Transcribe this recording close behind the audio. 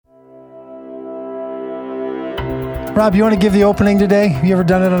Rob, you want to give the opening today? You ever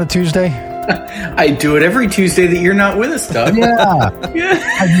done it on a Tuesday? I do it every Tuesday that you're not with us, Doug.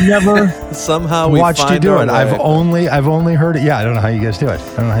 Yeah. I've never somehow we watched you do it. Way. I've only heard it. Yeah, I don't know how you guys do it.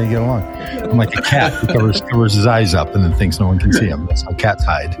 I don't know how you get along. I'm like a cat who covers his eyes up and then thinks no one can see him. That's how cats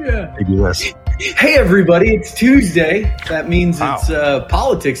hide. Yeah. They do this. Hey, everybody. It's Tuesday. That means it's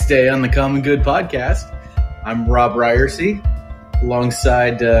Politics Day on the Common Good podcast. I'm Rob Ryersey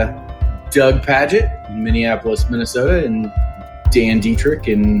alongside Doug Paget in Minneapolis, Minnesota, and Dan Dietrich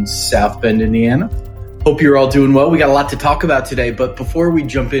in South Bend, Indiana. Hope you're all doing well. We got a lot to talk about today, but before we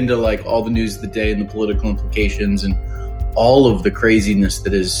jump into like all the news of the day and the political implications and all of the craziness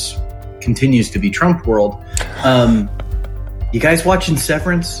that continues to be Trump world, you guys watching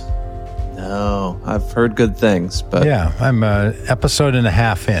Severance? No, I've heard good things, but yeah, I'm an episode and a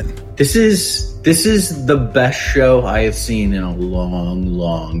half in. This is the best show I have seen in a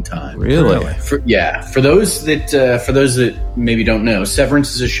long time. Really? For those that maybe don't know,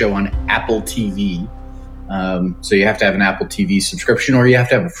 Severance is a show on Apple TV. So you have to have an Apple TV subscription, or you have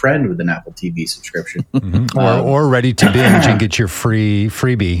to have a friend with an Apple TV subscription, or ready to binge and get your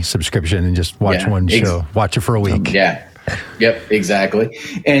freebie subscription and just watch one show. Watch it for a week. Yep, exactly.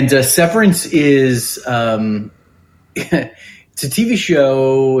 And Severance is it's a TV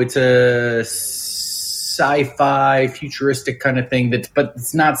show. It's a sci-fi futuristic kind of thing. But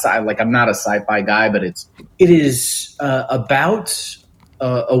it's not I'm not a sci-fi guy, but it is about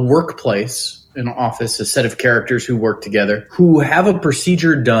a workplace, an office, a set of characters who work together, who have a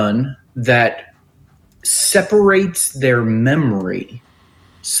procedure done that separates their memory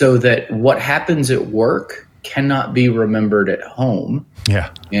so that what happens at work cannot be remembered at home.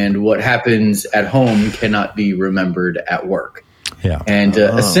 Yeah. And what happens at home cannot be remembered at work. Yeah. And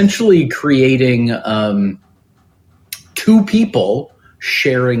essentially creating two people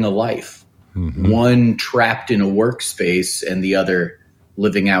sharing a life, one trapped in a workspace and the other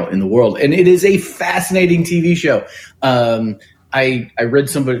living out in the world. And it is a fascinating TV show. I read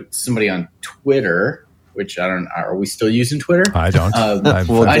somebody on Twitter, which I don't. Are we still using Twitter? I don't.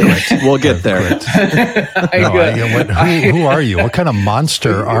 We'll get there. Who are you? What kind of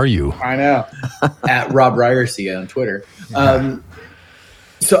monster are you? I know. At Rob Ryersey on Twitter.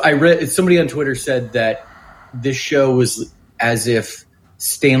 So I read somebody on Twitter said that this show was as if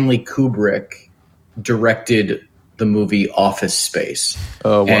Stanley Kubrick directed the movie Office Space.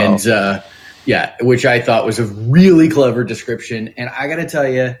 Oh, wow. And which I thought was a really clever description. And I got to tell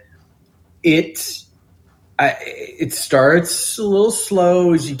you, it starts a little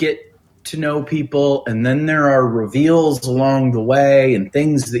slow as you get to know people, and then there are reveals along the way and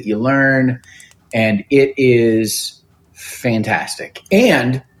things that you learn, and it is fantastic.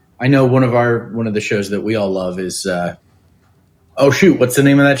 And I know one of the shows that we all love is what's the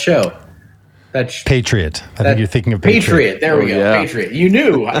name of that show? That's Patriot. I think you're thinking of Patriot. There we go. Yeah. Patriot. You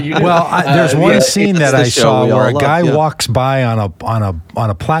knew. Well, there's one scene that I saw where a guy walks by on a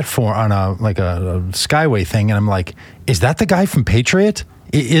platform on a skyway thing, and I'm like, is that the guy from Patriot?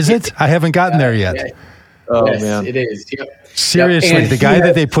 Is it? I haven't gotten there yet. Yeah. Oh yes, man, it is. Yep. Seriously, the guy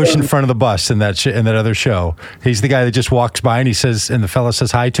that they push in front of the bus in that other show, he's the guy that just walks by and the fella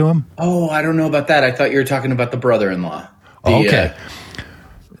says hi to him. Oh, I don't know about that. I thought you were talking about the brother-in-law. Okay.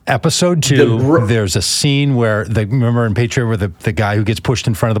 Episode 2, there's a scene where remember in Patriot where the guy who gets pushed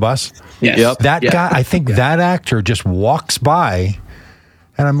in front of the bus? Yes. Yep. That guy, I think that actor just walks by,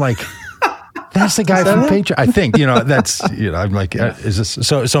 and I'm like, that's the guy from Patriot. I think, I'm like, is this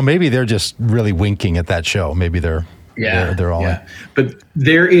so maybe they're just really winking at that show. Maybe they're all in. But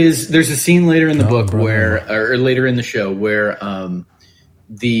there's a scene later in the book or later in the show where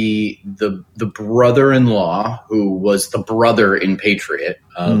the brother-in-law who was the brother in Patriot,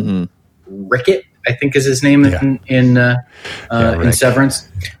 Rickett, I think is his name in Severance.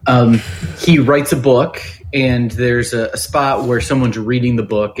 He writes a book, and there's a spot where someone's reading the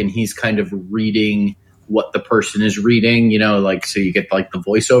book, and he's kind of reading what the person is reading, so you get like the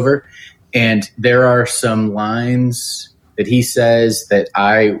voiceover. And there are some lines that he says that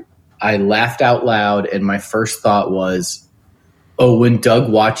I laughed out loud, and my first thought was, oh, when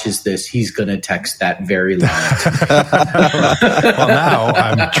Doug watches this, he's going to text that very line. Well, now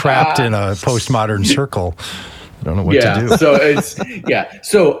I'm trapped in a postmodern circle. I don't know what to do.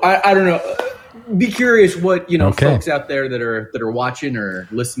 So I don't know. Be curious what, folks out there that are watching or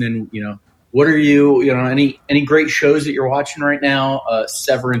listening, what are you, any great shows that you're watching right now?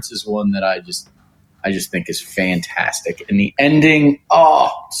 Severance is one that I just think is fantastic. And the ending,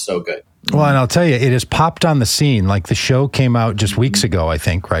 so good. Well, and I'll tell you, it has popped on the scene. Like the show came out just weeks ago, I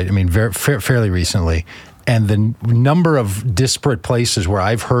think, right? I mean, fairly recently. And the number of disparate places where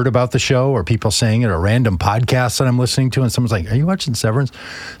I've heard about the show or people saying it or random podcasts that I'm listening to, and someone's like, are you watching Severance?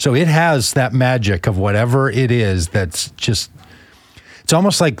 So it has that magic of whatever it is that's just, it's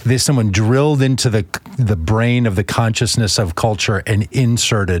almost like someone drilled into the brain of the consciousness of culture and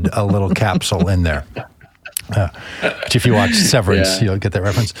inserted a little capsule in there. Which if you watch Severance, you'll get that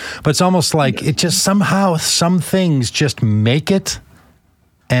reference. But it's almost like it just somehow, some things just make it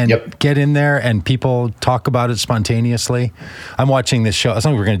and get in there, and people talk about it spontaneously. I'm watching this show. As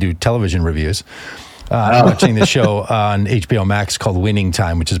long as we're going to do television reviews, I'm watching this show on HBO Max called Winning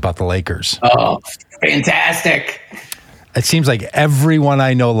Time, which is about the Lakers. Oh, fantastic. It seems like everyone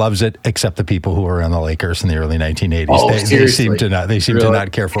I know loves it, except the people who were on the Lakers in the early 1980s. Oh, they seem to not. They seem to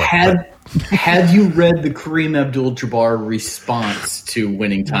not care for it. Have you read the Kareem Abdul-Jabbar response to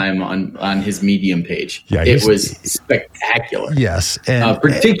Winning Time on his Medium page? Yeah, it was spectacular. Yes, and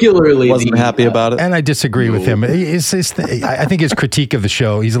particularly wasn't happy about it. And I disagree with him. I think his critique of the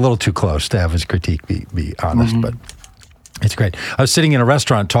show, he's a little too close to have his critique be honest, but it's great. I was sitting in a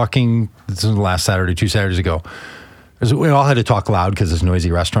restaurant talking. This was last Saturday, 2 Saturdays ago. We all had to talk loud because it's a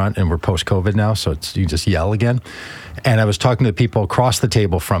noisy restaurant, and we're post-COVID now, so you just yell again. And I was talking to people across the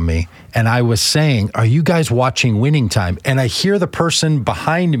table from me, and I was saying, are you guys watching Winning Time? And I hear the person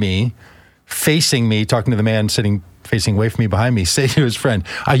behind me, facing me, talking to the man sitting facing away from me behind me, say to his friend,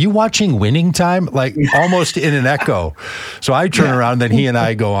 are you watching Winning Time? Like almost in an echo. So I turn around, then he and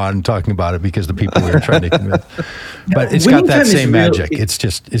I go on talking about it because the people we were trying to convince. But it's got that same magic. It's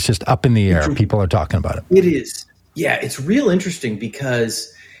just up in the air. People are talking about it. It is. Yeah, it's real interesting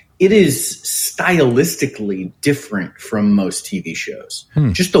because it is stylistically different from most TV shows.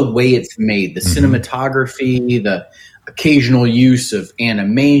 Just the way it's made, the cinematography, the occasional use of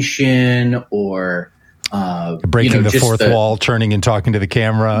animation or breaking the fourth wall, turning and talking to the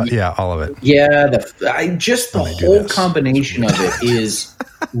camera. Yeah, all of it. Yeah, the whole combination of it is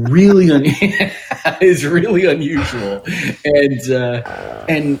really really unusual.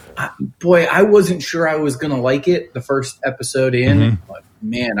 And boy, I wasn't sure I was going to like it the first episode in, but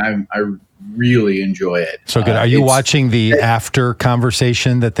man, I really enjoy it. So good. Are you watching the after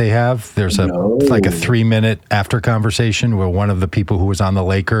conversation that they have? There's like a 3-minute after conversation where one of the people who was on the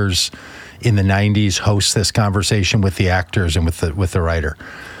Lakers in the 90s hosts this conversation with the actors and with the writer.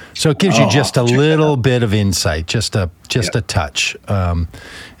 So it gives you just a little bit of insight, just a touch. Well,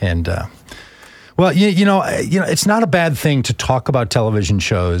 you know, it's not a bad thing to talk about television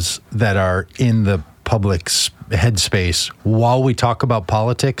shows that are in the public's headspace while we talk about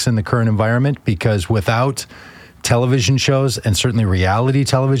politics in the current environment, because without television shows, and certainly reality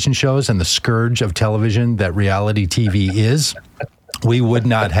television shows, and the scourge of television that reality TV is, we would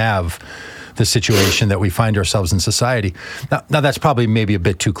not have the situation that we find ourselves in society. Now that's probably maybe a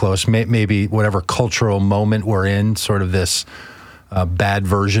bit too close. Maybe whatever cultural moment we're in, sort of this bad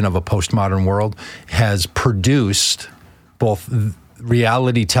version of a postmodern world, has produced both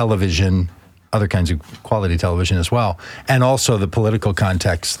reality television, other kinds of quality television as well, and also the political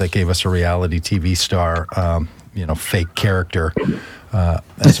context that gave us a reality TV star, fake character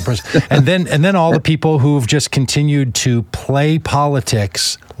as a person, and then all the people who've just continued to play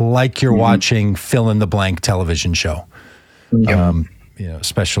politics like you're watching fill in the blank television show.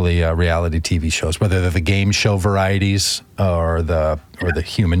 Especially reality TV shows, whether they're the game show varieties or the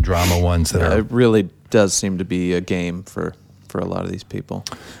human drama ones that are. It really does seem to be a game for a lot of these people.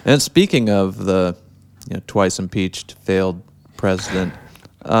 And speaking of the twice impeached failed president,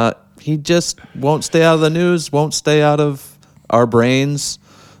 he just won't stay out of the news, won't stay out of our brains.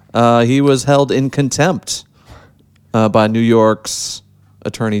 He was held in contempt by New York's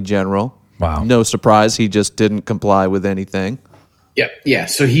Attorney General. Wow. No surprise, he just didn't comply with anything. Yeah.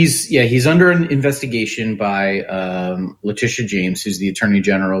 So he's under an investigation by Letitia James, who's the Attorney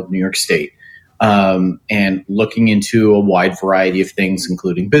General of New York State, and looking into a wide variety of things,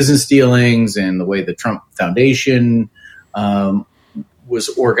 including business dealings and the way the Trump Foundation was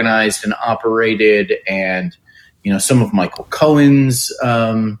organized and operated, and some of Michael Cohen's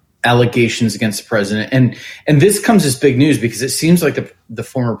allegations against the president. And this comes as big news because it seems like the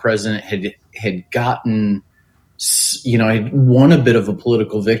former president had gotten, had won a bit of a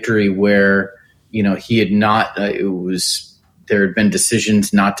political victory where, he had not, there had been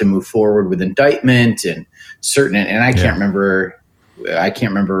decisions not to move forward with indictment and certain, and I can't remember.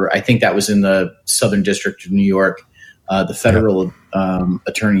 I think that was in the Southern District of New York, the federal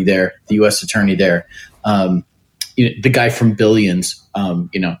attorney there, the U.S. attorney there, the guy from Billions,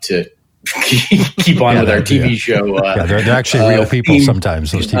 to keep on with our TV show. They're actually real people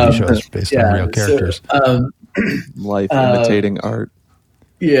sometimes, those TV shows based on real characters. Life imitating art.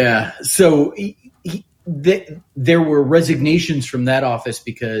 Yeah. So there were resignations from that office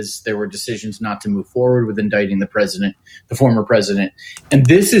because there were decisions not to move forward with indicting the former president. And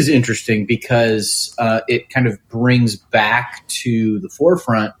this is interesting because it kind of brings back to the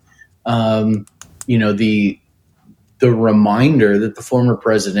forefront, the reminder that the former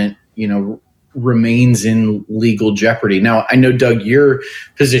president, remains in legal jeopardy. Now, I know, Doug, your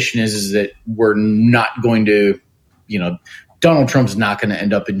position is that we're not going to, Donald Trump's not going to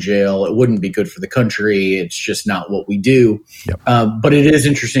end up in jail. It wouldn't be good for the country. It's just not what we do. Yep. But it is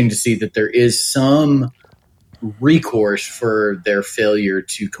interesting to see that there is some recourse for their failure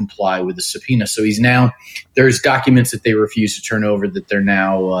to comply with the subpoena. So there's documents that they refuse to turn over that they're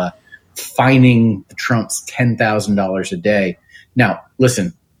now fining the Trumps $10,000 a day. Now,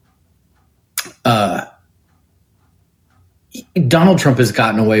 listen, Donald Trump has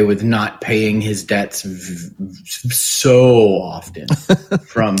gotten away with not paying his debts so often,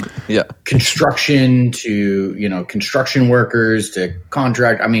 from construction to, construction workers to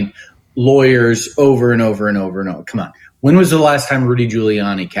contract. I mean, lawyers over and over and over and over. Come on. When was the last time Rudy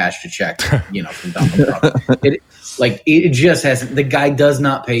Giuliani cashed a check, from Donald Trump? It just hasn't. The guy does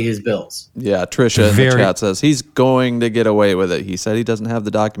not pay his bills. Yeah, Trisha in the chat says he's going to get away with it. He said he doesn't have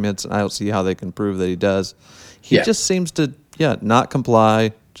the documents, and I don't see how they can prove that he does. He just seems to, not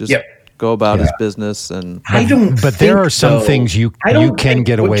comply, just go about his business. And but there are some things you can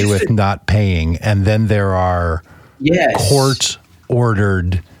get away with not paying, and then there are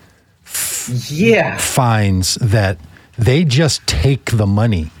court-ordered fines that they just take the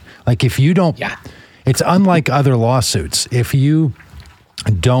money. Like if you don't, it's unlike other lawsuits. If you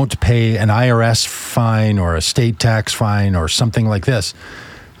don't pay an IRS fine or a state tax fine or something like this,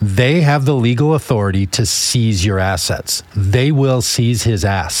 they have the legal authority to seize your assets. They will seize his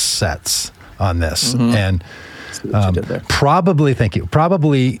assets on this. And probably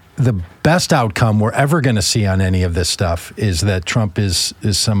the best outcome we're ever going to see on any of this stuff is that Trump is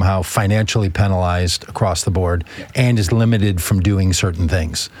somehow financially penalized across the board and is limited from doing certain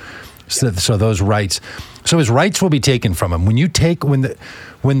things. So those rights, his rights will be taken from him. When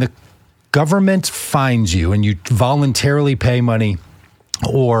the government fines you and you voluntarily pay money,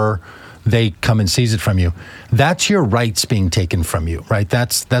 or they come and seize it from you, that's your rights being taken from you, right?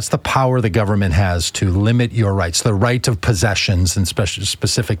 That's the power the government has to limit your rights. The right of possessions and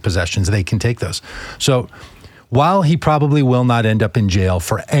specific possessions, they can take those. So while he probably will not end up in jail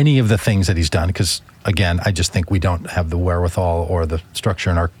for any of the things that he's done, because again, I just think we don't have the wherewithal or the structure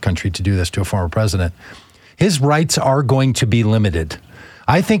in our country to do this to a former president, his rights are going to be limited.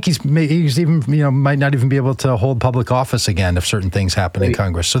 I think he's even, might not even be able to hold public office again if certain things happen in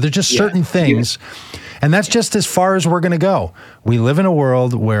Congress. So there's just certain things, and that's just as far as we're going to go. We live in a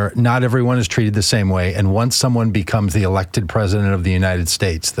world where not everyone is treated the same way, and once someone becomes the elected president of the United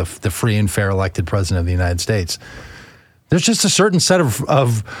States, the free and fair elected president of the United States, there's just a certain set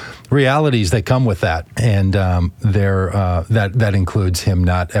of realities that come with that, and that includes him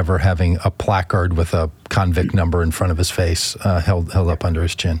not ever having a placard with a convict number in front of his face held up under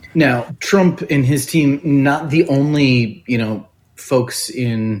his chin. Now, Trump and his team, not the only folks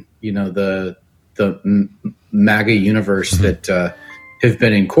in the MAGA universe that have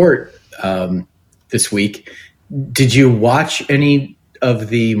been in court this week. Did you watch any of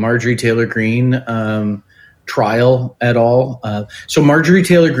the Marjorie Taylor Greene trial at all? So Marjorie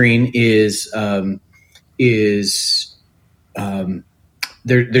Taylor Greene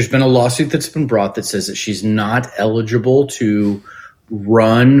there's been a lawsuit that's been brought that says that she's not eligible to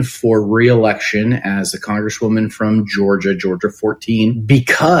run for re-election as a congresswoman from Georgia 14,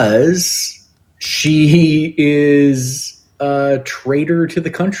 because she is a traitor to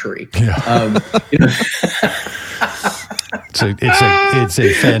the country. It's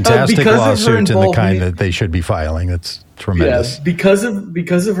a fantastic lawsuit and the kind that they should be filing. It's tremendous. Yeah, because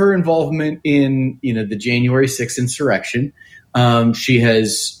of her involvement in the January 6th insurrection, she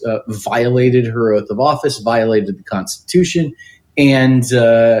has violated her oath of office, violated the Constitution, and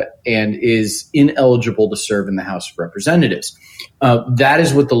is ineligible to serve in the House of Representatives. That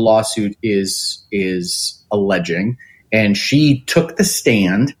is what the lawsuit is alleging. And she took the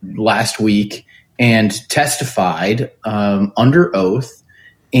stand last week and testified under oath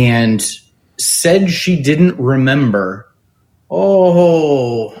and said she didn't remember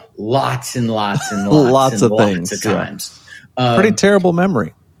lots and lots and lots of things of times. Pretty terrible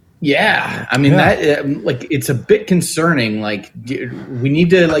memory. Yeah, I mean that it's a bit concerning. Like, we need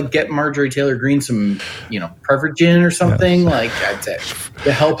to get Marjorie Taylor Greene some Prevagen or something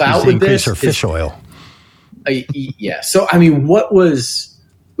to help out with this. Increase her fish oil. Yeah. So I mean, what was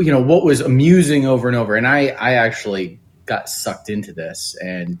amusing over and over, and I actually got sucked into this,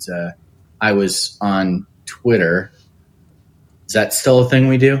 and I was on Twitter. Is that still a thing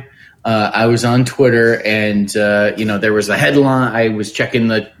we do? I was on Twitter, and there was a headline. I was checking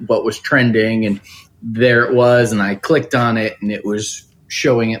what was trending, and there it was. And I clicked on it, and it was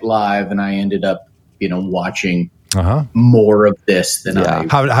showing it live. And I ended up, watching more of this than I.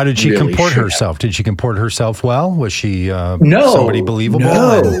 How did she really comport should herself? have. Did she comport herself well? Was she No, somebody believable?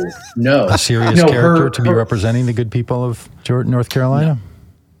 No, A serious character to be representing the good people of North Carolina,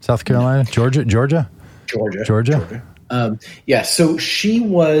 South Carolina, Georgia. So she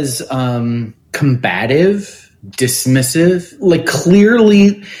was combative, dismissive, like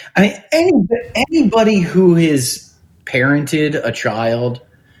clearly. I mean, anybody who has parented a child,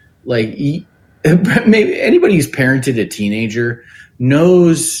 like maybe anybody who's parented a teenager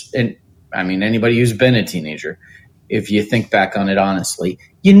knows, and I mean anybody who's been a teenager, if you think back on it honestly,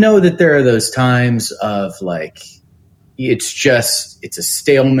 you know that there are those times of like it's a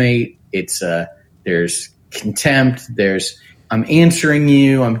stalemate. There's contempt. I'm answering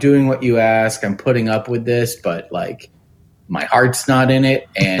you. I'm doing what you ask. I'm putting up with this, but like my heart's not in it.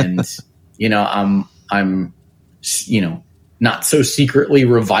 And, I'm not so secretly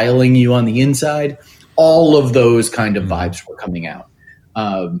reviling you on the inside. All of those kind of vibes were coming out.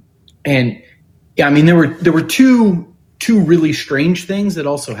 There were two really strange things that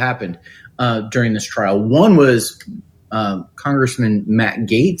also happened during this trial. One was Congressman Matt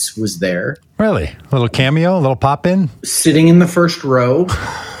Gaetz was there. Really? A little cameo, a little pop-in? Sitting in the first row,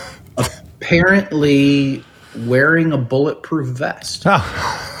 apparently wearing a bulletproof vest.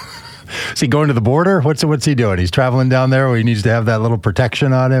 Oh. Is he going to the border? What's he doing? He's traveling down there where he needs to have that little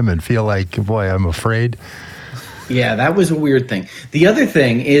protection on him and feel like, boy, I'm afraid. Yeah, that was a weird thing. The other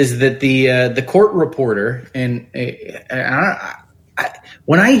thing is that the court reporter, and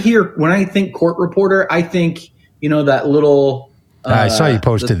when I think court reporter, I think that little. I saw you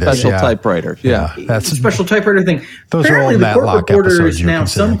posted this. Special typewriter. Yeah. That's a special typewriter thing. Those Apparently, are the old court Matlock reporters episodes now.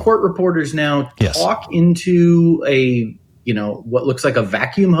 Some court reporters now talk into a what looks like a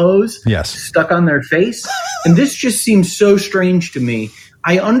vacuum hose. Yes. Stuck on their face, and this just seems so strange to me.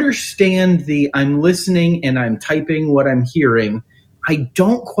 I understand I'm listening and I'm typing what I'm hearing. I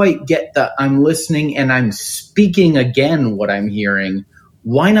don't quite get the I'm listening and I'm speaking again what I'm hearing.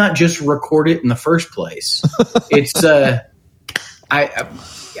 Why not just record it in the first place? It's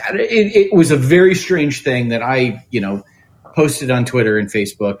it was a very strange thing that I posted on Twitter and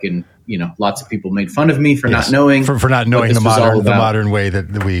Facebook, and lots of people made fun of me for not knowing for not knowing the modern way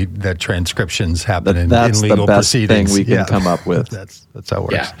that transcriptions happen in legal proceedings. That's the best thing we can come up with. That's how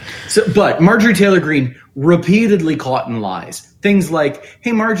it works. Yeah. But Marjorie Taylor Greene repeatedly caught in lies. Things like,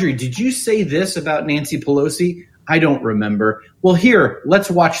 "Hey Marjorie, did you say this about Nancy Pelosi?" I don't remember. Well, here, let's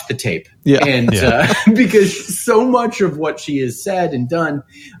watch the tape. Yeah. And because so much of what she has said and done,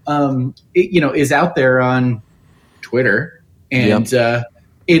 is out there on Twitter, and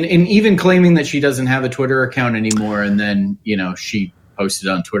even claiming that she doesn't have a Twitter account anymore, and then she posted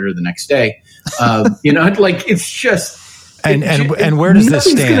on Twitter the next day. It's just. And where does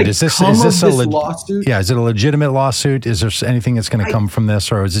this stand? Is this a lawsuit? Yeah, is it a legitimate lawsuit? Is there anything that's going to come from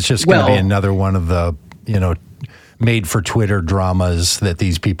this, or is it just going to be another one of the made for Twitter dramas that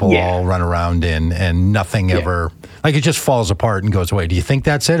these people all run around in, and nothing ever, like, it just falls apart and goes away? Do you think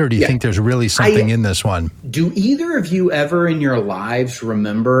that's it, or do you think there's really something in this one? Do either of you ever in your lives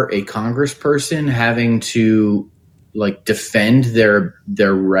remember a congressperson having to defend their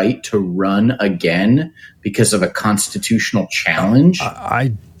right to run again because of a constitutional challenge?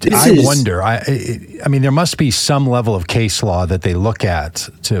 I wonder. I mean, there must be some level of case law that they look at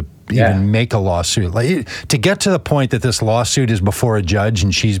to even make a lawsuit. To get to the point that this lawsuit is before a judge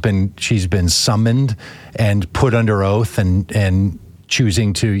and she's been summoned and put under oath and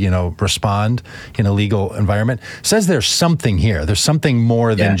choosing to respond in a legal environment, says there's something here. There's something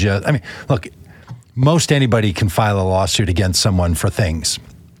more than just. I mean, look. Most anybody can file a lawsuit against someone for things.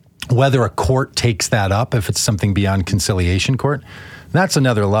 Whether a court takes that up, if it's something beyond conciliation court, that's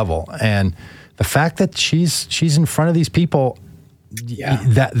another level. And the fact that she's in front of these people,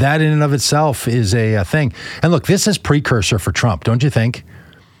 that in and of itself is a thing. And look, this is precursor for Trump, don't you think?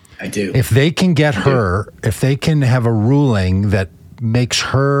 I do. If they can get her, if they can have a ruling that makes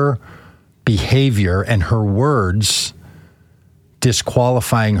her behavior and her words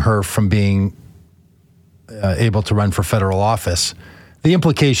disqualifying her from being able to run for federal office, the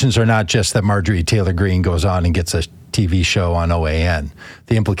implications are not just that Marjorie Taylor Greene goes on and gets a TV show on OAN.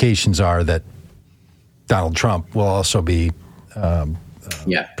 The implications are that Donald Trump will also be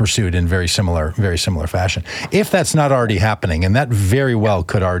pursued in very similar fashion. If that's not already happening, and that very well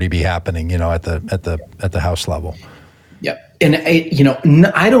could already be happening, at the House level. Yeah, and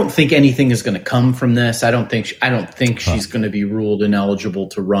I don't think anything is going to come from this. I don't think she's going to be ruled ineligible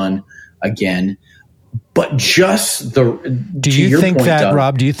to run again. But just the do you think point, that, Doug,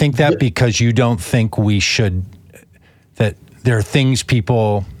 Rob? Do you think that because you don't think we should that there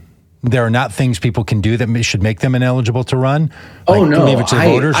are not things people can do that should make them ineligible to run? Like, no, leave it to the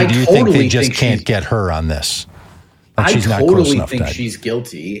voters, or do you think they just can't get her on this? Like I totally think she's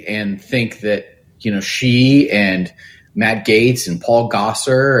guilty, and think that she and Matt Gaetz and Paul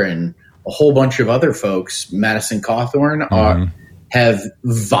Gosar and a whole bunch of other folks, Madison Cawthorn, have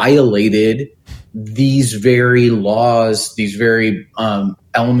violated these very laws, these very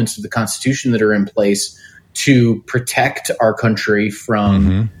elements of the Constitution that are in place to protect our country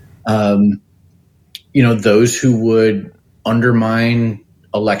from, those who would undermine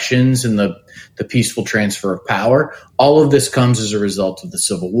elections and the peaceful transfer of power. All of this comes as a result of the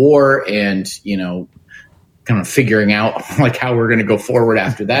Civil War and, kind of figuring out like how we're going to go forward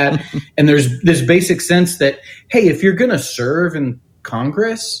after that. And there's this basic sense that, hey, if you're going to serve in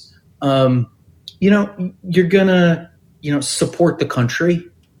Congress, you're going to, support the country.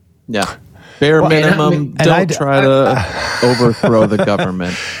 Yeah. Bare minimum, don't try to overthrow the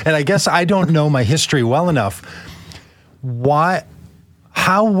government. And I guess I don't know my history well enough.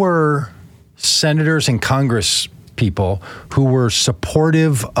 How were senators and Congress people who were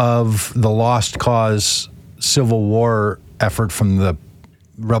supportive of the Lost Cause Civil War effort from the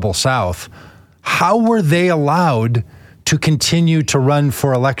Rebel South, how were they allowed to continue to run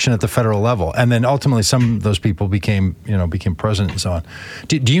for election at the federal level? And then ultimately some of those people became president and so on.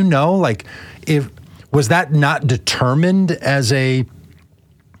 Do you know, like, was that not determined as a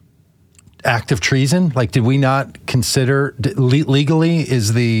act of treason? Like, did we not consider legally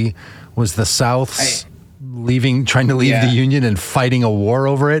was the South's trying to leave the Union and fighting a war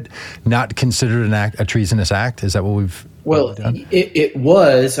over it not considered a treasonous act? Is that what we've done? It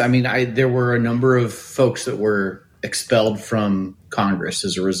was. I mean, there were a number of folks that were expelled from Congress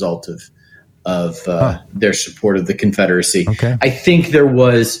as a result of their support of the Confederacy. Okay. I think there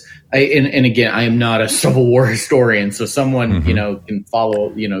was, and again, I am not a Civil War historian, so someone can follow,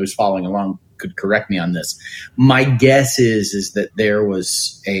 who's following along could correct me on this. My guess is that there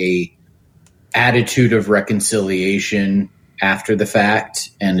was a attitude of reconciliation after the fact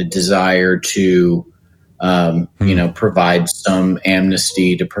and a desire to, provide some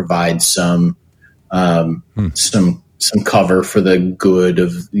amnesty, to provide some cover for the good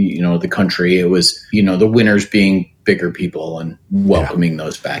of, the country. It was, the winners being bigger people and welcoming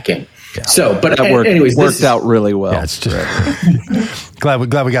those back in. Yeah. So, but that worked out really well. Yeah, it's just glad we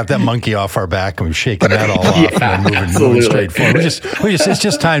got that monkey off our back and we've shaken that all off and moving straight forward. It's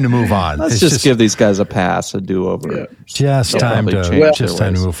just time to move on. Let's just give these guys a pass, a do-over. Yeah. Just time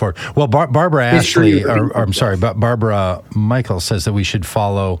to move forward. Well, Barbara Michael says that we should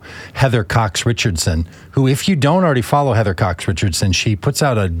follow Heather Cox Richardson, who, if you don't already follow Heather Cox Richardson, she puts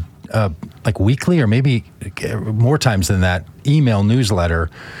out a weekly or maybe more times than that email newsletter.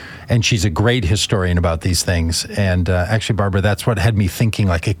 And she's a great historian about these things. And actually, Barbara, that's what had me thinking.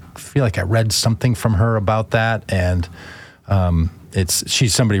 Like, I feel like I read something from her about that, and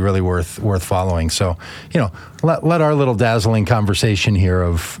she's somebody really worth following. So, let our little dazzling conversation here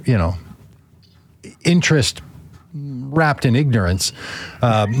of interest wrapped in ignorance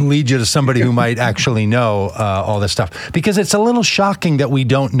lead you to somebody who might actually know all this stuff, because it's a little shocking that we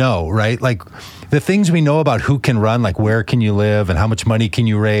don't know, right? Like, the things we know about who can run, like where can you live and how much money can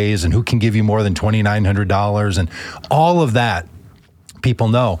you raise and who can give you more than $2,900 and all of that, people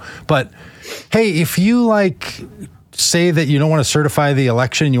know. But hey, if you say that you don't want to certify the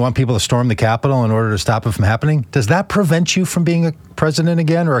election, you want people to storm the Capitol in order to stop it from happening, does that prevent you from being a president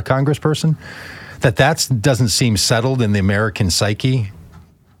again or a congressperson? That doesn't seem settled in the American psyche.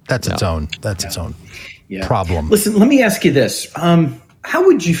 That's its own problem. Listen, let me ask you this. How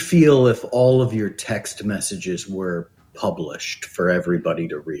would you feel if all of your text messages were published for everybody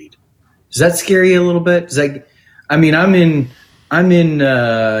to read? Does that scare you a little bit? I'm in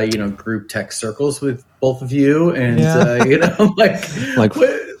group text circles with both of you, and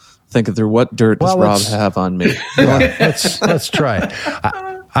thinking through what dirt does Rob have on me. Let's try.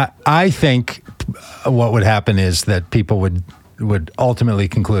 I think what would happen is that people would ultimately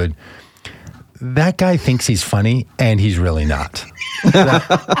conclude that guy thinks he's funny and he's really not.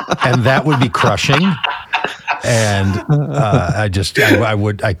 And that would be crushing. And I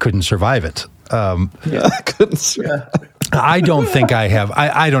couldn't survive it. I couldn't survive. I don't think I have.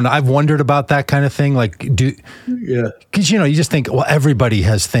 I don't know. I've wondered about that kind of thing. Because you just think, well, everybody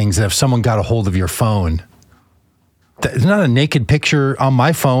has things that if someone got a hold of your phone, There's not a naked picture on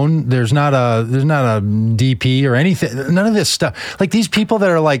my phone. There's not a DP or anything. None of this stuff. Like these people that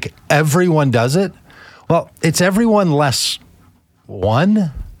are like, everyone does it. Well, it's everyone less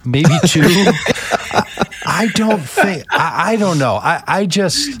one, maybe two. I don't think, I don't know. I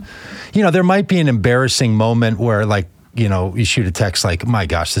just, there might be an embarrassing moment where like, you shoot a text like, my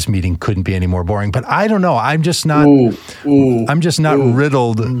gosh, this meeting couldn't be any more boring. But I don't know. I'm just not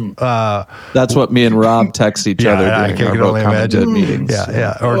riddled. That's what me and Rob text each other during I can only imagine meetings.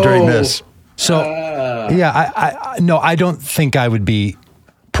 Yeah. Or during this. So, I don't think I would be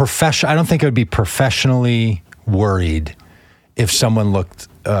I don't think I would be professionally worried if someone looked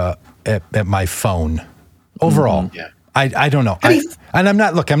at my phone overall. Mm-hmm. Yeah. I don't know. And I'm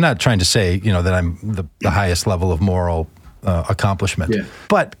not trying to say, that I'm the highest level of moral accomplishment. Yeah.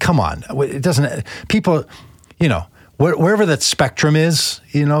 But come on, it doesn't, people, wherever that spectrum is,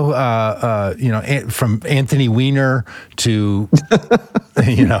 from Anthony Weiner to,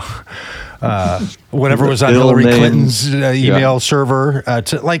 whatever was on Hillary Clinton's email server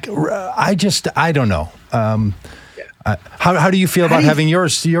to like, I don't know. How do you feel about having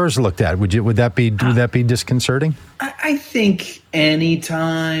yours looked at? Would that be disconcerting? I think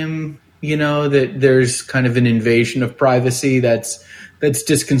anytime that there's kind of an invasion of privacy that's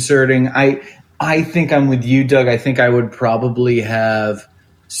disconcerting. I think I'm with you, Doug. I think I would probably have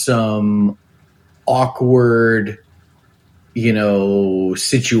some awkward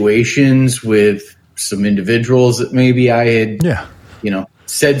situations with some individuals that maybe I had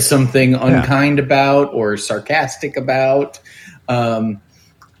said something unkind about or sarcastic about, but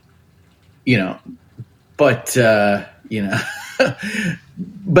but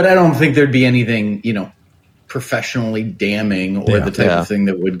I don't think there'd be anything, professionally damning or the type of thing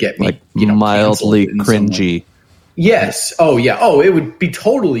that would get me, like, mildly cringy. Yes. Oh yeah. Oh, it would be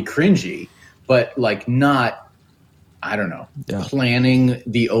totally cringy, but like not, I don't know, planning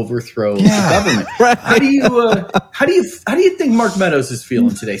the overthrow of the government. Right. How do you think Mark Meadows is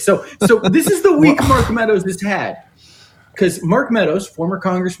feeling today? So this is the week Mark Meadows has had, because Mark Meadows, former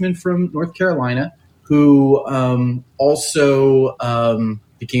congressman from North Carolina, who also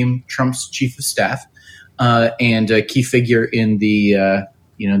became Trump's chief of staff and a key figure in the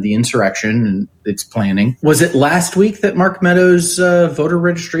the insurrection and its planning. Was it last week that Mark Meadows' voter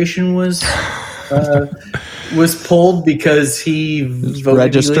registration was pulled because he voted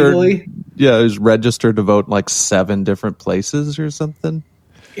registered illegally? Yeah, he was registered to vote in like 7 different places or something.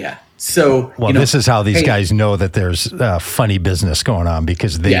 Yeah. So, this is how these guys know that there's funny business going on,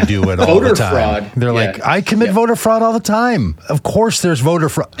 because they do it all the time. Fraud. They're like, I commit voter fraud all the time. Of course there's voter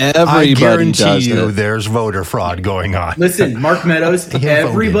fraud. I guarantee you there's voter fraud going on. Listen, Mark Meadows,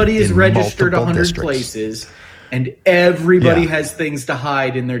 everybody is registered 100 places. And everybody has things to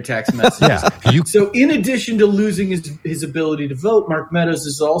hide in their text messages. So in addition to losing his ability to vote, Mark Meadows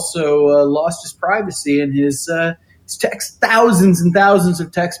has also lost his privacy and his text, thousands and thousands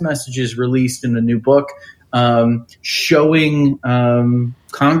of text messages released in a new book showing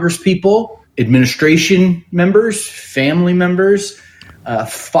congresspeople, administration members, family members,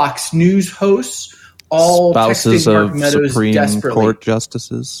 Fox News hosts, all spouses texting Mark of Meadows Supreme desperately. Court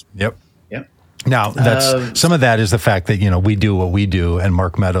justices. Yep. Now, that's some of that is the fact that, we do what we do, and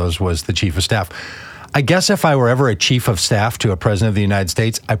Mark Meadows was the chief of staff. I guess if I were ever a chief of staff to a president of the United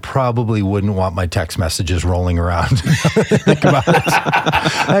States, I probably wouldn't want my text messages rolling around. Think about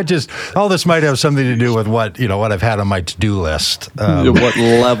it. All this might have something to do with what I've had on my to-do list. What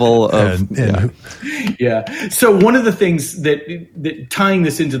level of... So one of the things that tying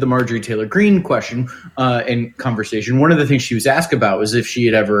this into the Marjorie Taylor Greene question and conversation, one of the things she was asked about was if she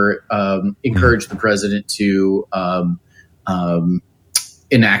had ever encouraged the president to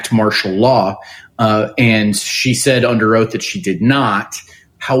enact martial law. And she said under oath that she did not.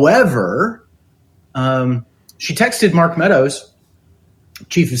 However, she texted Mark Meadows,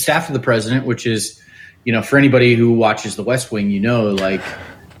 chief of staff of the president, which is, for anybody who watches The West Wing,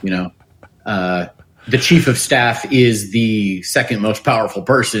 the chief of staff is the second most powerful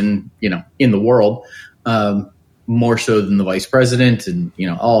person, in the world, more so than the vice president and,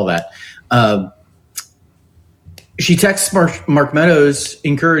 all of that. She texts Mark Meadows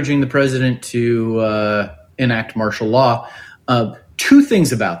encouraging the president to enact martial law. 2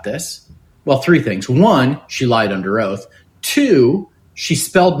 things about this. Well, 3 things. 1, she lied under oath. 2, she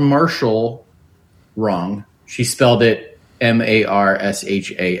spelled marshal wrong. She spelled it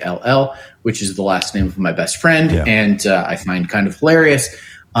Marshall, which is the last name of my best friend, and I find kind of hilarious.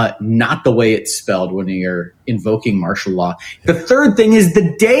 Not the way it's spelled when you're invoking martial law. The 3rd thing is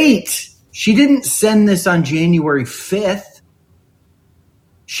the date. She didn't send this on January 5th.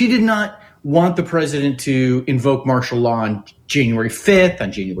 She did not. want the president to invoke martial law on January 5th,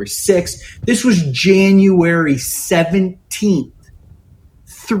 on January 6th. This was January 17th,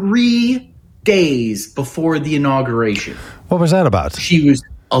 3 days before the inauguration. What was that about? She was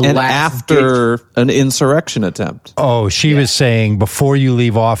and after an insurrection attempt. Oh, she was saying before you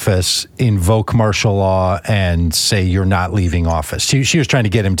leave office, invoke martial law and say you're not leaving office. She was trying to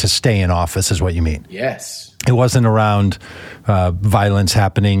get him to stay in office, is what you mean? Yes. It wasn't around violence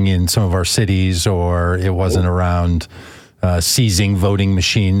happening in some of our cities, or it wasn't around seizing voting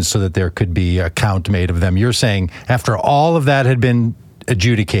machines so that there could be a count made of them. You're saying after all of that had been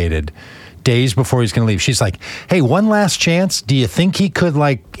adjudicated, days before he's going to leave, she's like, hey, one last chance. Do you think he could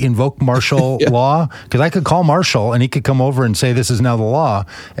invoke martial law? Because I could call Marshall and he could come over and say this is now the law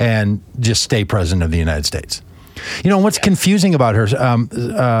and just stay president of the United States. You know, what's confusing about her,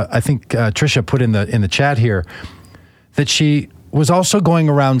 I think Tricia put in the chat here, that she was also going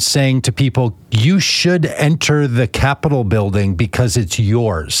around saying to people, you should enter the Capitol building because it's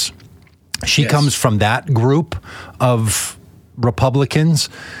yours. She comes from that group of Republicans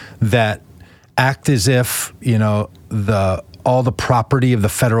that act as if, all the property of the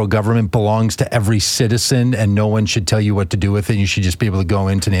federal government belongs to every citizen and no one should tell you what to do with it. You should just be able to go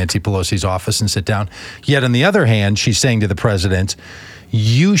into Nancy Pelosi's office and sit down. Yet on the other hand, she's saying to the president,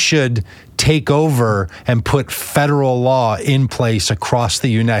 you should take over and put federal law in place across the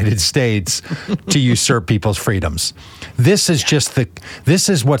United States to usurp people's freedoms. This is this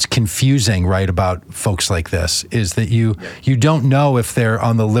is what's confusing, right, about folks like this, is that you don't know if they're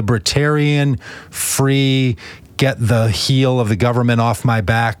on the libertarian, free, get the heel of the government off my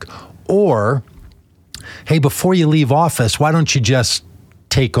back, or, hey, before you leave office, why don't you just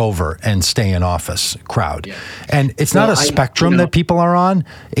take over and stay in office crowd? Yeah. And it's not a spectrum that people are on.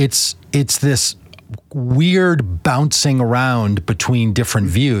 It's this weird bouncing around between different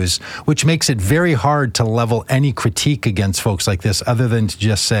views, which makes it very hard to level any critique against folks like this other than to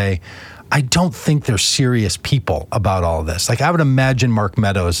just say, I don't think they're serious people about all this. I would imagine Mark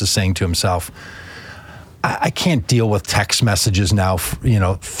Meadows is saying to himself, I can't deal with text messages now,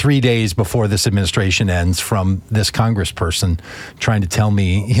 3 days before this administration ends from this congressperson trying to tell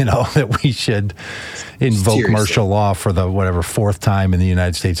me, that we should invoke martial law for the fourth time in the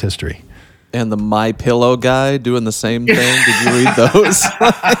United States history. And the My Pillow guy doing the same thing. Did you read those?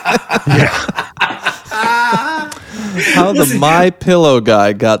 How the My Pillow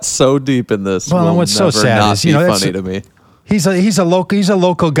guy got so deep in this. Well, and what's so sad is, funny to me. He's a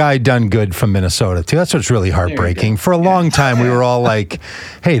local guy done good from Minnesota too. That's what's really heartbreaking. For a long time, we were all like,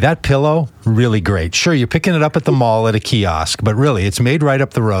 "Hey, that pillow, really great. Sure, you're picking it up at the mall at a kiosk, but really, it's made right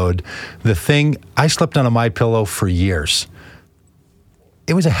up the road." The thing, I slept on a My Pillow for years.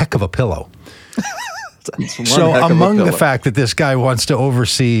 It was a heck of a pillow. So among the fact that this guy wants to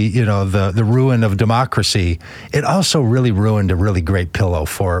oversee, the ruin of democracy, it also really ruined a really great pillow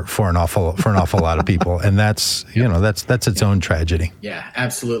for an awful lot of people, and that's that's its own tragedy. Yeah,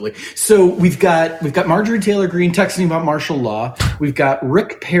 absolutely. So we've got Marjorie Taylor Greene texting about martial law. We've got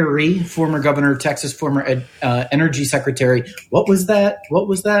Rick Perry, former governor of Texas, former energy secretary. What was that?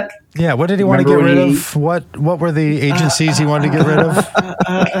 Yeah, what did he want to get rid of? What were the agencies he wanted to get rid of?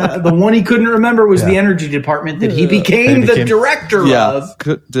 The one he couldn't remember was the energy department that he became the director of.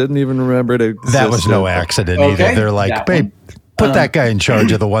 Didn't even remember it existed. That was no accident either. They're like, babe, put that guy in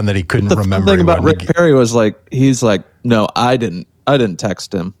charge of the one that he couldn't remember. The thing about Rick Perry was he's like, no, I didn't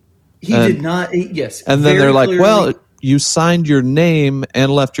text him. He did not. Yes. And then they're like, well, you signed your name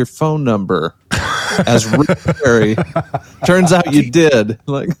and left your phone number as Rick Perry. Turns out you did.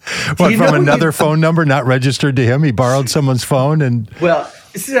 From another phone number not registered to him? He borrowed someone's phone and. Well,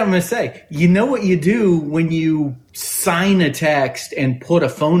 this is what I'm going to say. You know what you do when you sign a text and put a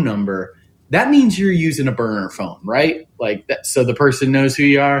phone number? That means you're using a burner phone, right? So the person knows who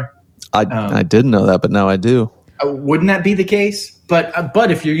you are. I didn't know that, but now I do. Wouldn't that be the case? But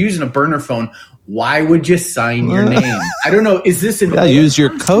if you're using a burner phone, why would you sign your name? I don't know. Is this use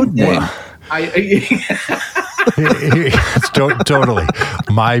your code name? Totally.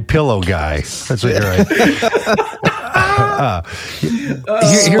 My Pillow guy. That's what you're right.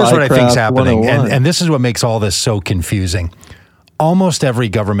 Here's what I think is happening, and this is what makes all this so confusing. Almost every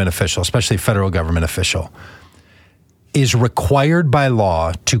government official, especially federal government official, is required by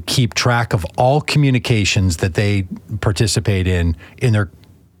law to keep track of all communications that they participate in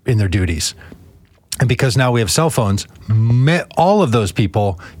their duties. And because now we have cell phones, all of those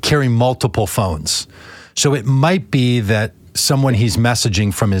people carry multiple phones. So it might be that someone he's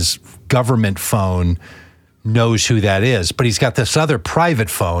messaging from his government phone knows who that is, but he's got this other private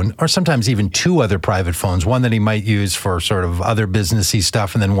phone, or sometimes even two other private phones, one that he might use for sort of other businessy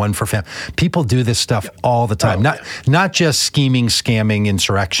stuff and then one for family. People do this stuff all the time, not just scheming, scamming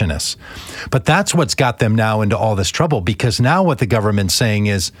insurrectionists. But that's what's got them now into all this trouble, because now what the government's saying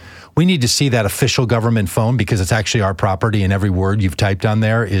is, we need to see that official government phone because it's actually our property and every word you've typed on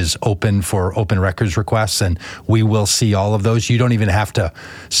there is open for open records requests, and we will see all of those. You don't even have to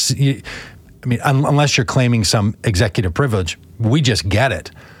see, I mean, unless you're claiming some executive privilege, we just get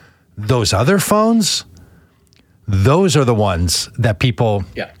it. Those other phones, those are the ones that people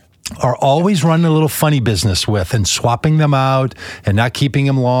are always running a little funny business with and swapping them out and not keeping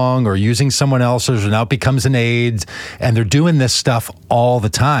them long or using someone else's, or now it becomes an aid. And they're doing this stuff all the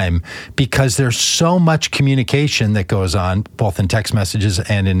time because there's so much communication that goes on, both in text messages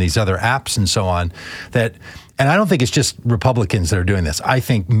and in these other apps and so on, that. And I don't think it's just Republicans that are doing this. I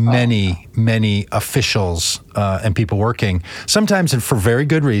think many officials and people working, sometimes and for very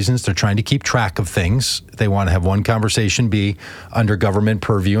good reasons, they're trying to keep track of things. They want to have one conversation be under government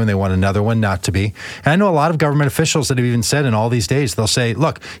purview and they want another one not to be. And I know a lot of government officials that have even said in all these days, they'll say,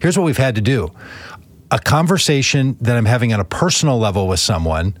 look, here's what we've had to do. A conversation that I'm having on a personal level with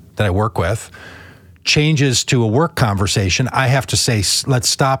someone that I work with changes to a work conversation, I have to say, let's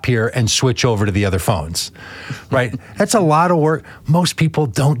stop here and switch over to the other phones, right? That's a lot of work. Most people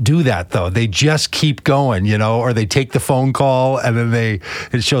don't do that, though. They just keep going, or they take the phone call and then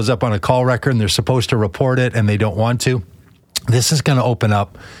it shows up on a call record and they're supposed to report it and they don't want to. This is going to open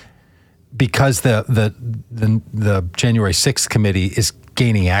up because the January 6th committee is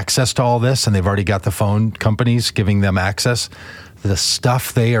gaining access to all this, and they've already got the phone companies giving them access. The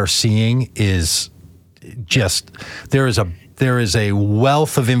stuff they are seeing is just there is a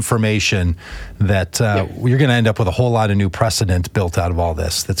wealth of information that you're going to end up with a whole lot of new precedent built out of all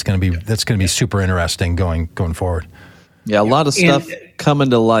this. That's going to be super interesting going forward. Yeah, a lot of stuff coming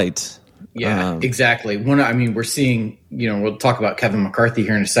to light. Yeah, exactly. We're seeing, we'll talk about Kevin McCarthy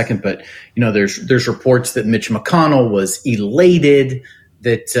here in a second, but there's reports that Mitch McConnell was elated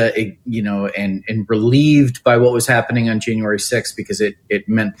that and relieved by what was happening on January 6th because it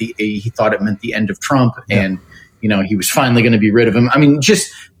meant he thought it meant the end of Trump, and he was finally going to be rid of him. I mean,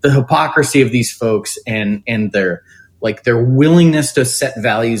 just the hypocrisy of these folks and their willingness to set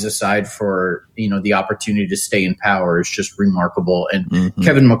values aside for the opportunity to stay in power is just remarkable. And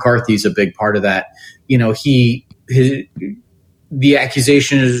Kevin McCarthy is a big part of that. The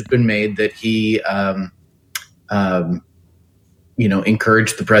accusation has been made that he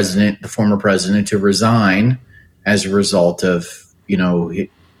encouraged the former president, to resign as a result of,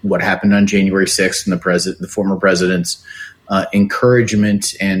 what happened on January 6th and the former president's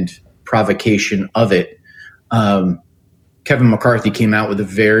encouragement and provocation of it. Kevin McCarthy came out with a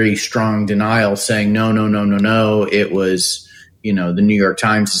very strong denial saying, no. It was, the New York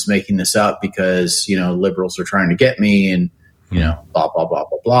Times is making this up because, liberals are trying to get me and, blah, blah, blah,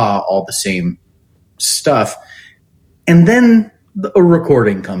 blah, blah, all the same stuff. And then a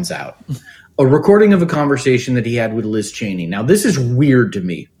recording comes out, a recording of a conversation that he had with Liz Cheney. Now, this is weird to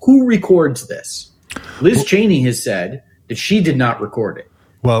me. Who records this? Liz Cheney has said that she did not record it.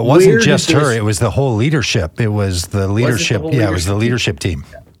 Well, it wasn't just her. It was the whole leadership. It was the leadership. It was the leadership team.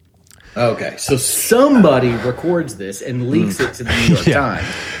 Okay. So somebody records this and leaks it to the New York Times.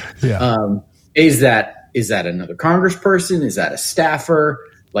 Yeah. Is that another congressperson? Is that a staffer?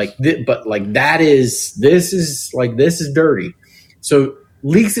 This is dirty. So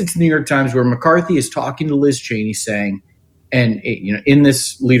leaks it to the New York Times, where McCarthy is talking to Liz Cheney saying, and in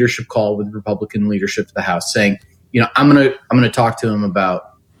this leadership call with Republican leadership of the House, saying, I'm gonna talk to him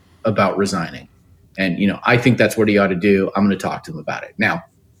about resigning, and I think that's what he ought to do. I'm going to talk to him about it. Now,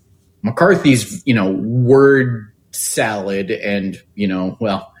 McCarthy's word salad and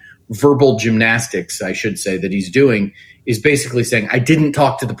verbal gymnastics, I should say, that he's doing is basically saying, I didn't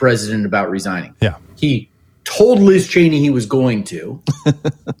talk to the president about resigning. Yeah, he told Liz Cheney he was going to,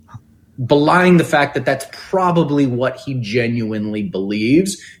 belying the fact that that's probably what he genuinely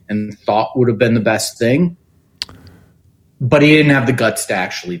believes and thought would have been the best thing. But he didn't have the guts to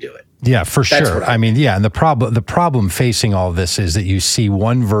actually do it. Yeah, for sure. I mean, and the problem facing all of this is that you see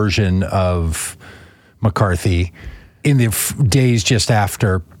one version of McCarthy in the days just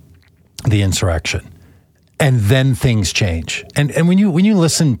after the insurrection, and then things change. And when you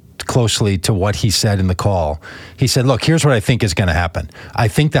listen closely to what he said in the call, he said, look, here's what I think is going to happen. I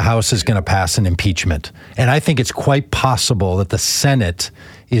think the House is going to pass an impeachment. And I think it's quite possible that the Senate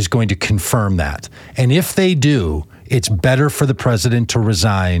is going to confirm that. And if they do, it's better for the president to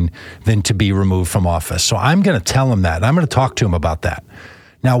resign than to be removed from office. So I'm going to tell him that. I'm going to talk to him about that.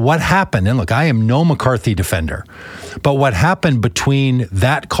 Now, what happened, and look, I am no McCarthy defender, but what happened between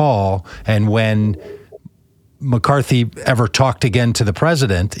that call and when McCarthy ever talked again to the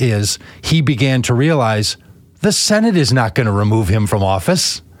president is he began to realize the Senate is not going to remove him from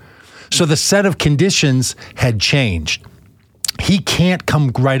office. So the set of conditions had changed. He can't come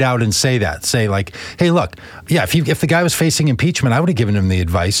right out and say that. Say like, hey, look, yeah, if the guy was facing impeachment, I would have given him the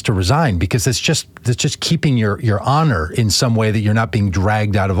advice to resign because it's just keeping your honor in some way that you're not being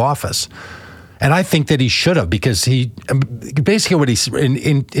dragged out of office. And I think that he should have, because he basically what he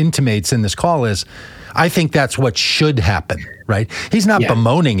intimates in this call is, I think that's what should happen, right? He's not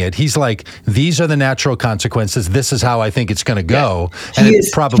bemoaning it. He's like, these are the natural consequences. This is how I think it's going to go. And it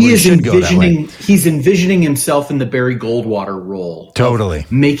probably should go that way. He's envisioning himself in the Barry Goldwater role. Totally.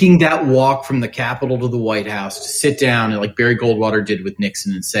 Making that walk from the Capitol to the White House to sit down and like Barry Goldwater did with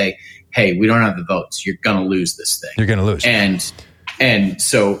Nixon and say, hey, we don't have the votes. You're going to lose this thing. You're going to lose. And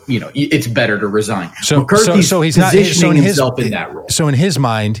so, it's better to resign. So he's not positioning himself in that role. So in his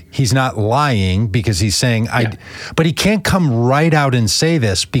mind, he's not lying because he's saying, but he can't come right out and say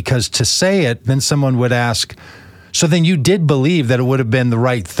this, because to say it, then someone would ask, so then you did believe that it would have been the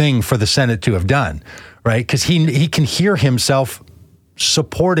right thing for the Senate to have done, right? Because he can hear himself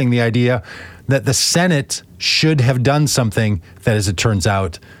supporting the idea that the Senate should have done something that, as it turns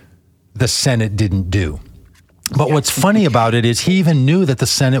out, the Senate didn't do. But what's funny about it is he even knew that the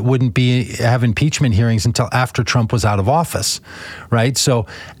Senate wouldn't have impeachment hearings until after Trump was out of office, right? So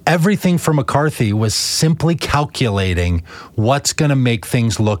everything for McCarthy was simply calculating what's going to make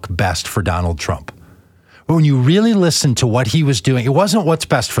things look best for Donald Trump. But when you really listen to what he was doing, it wasn't what's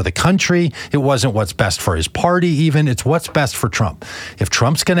best for the country. It wasn't what's best for his party even. It's what's best for Trump. If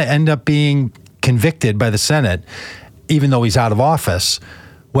Trump's going to end up being convicted by the Senate, even though he's out of office,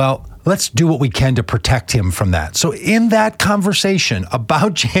 well, let's do what we can to protect him from that. So in that conversation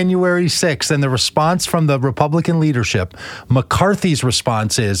about January 6th and the response from the Republican leadership, McCarthy's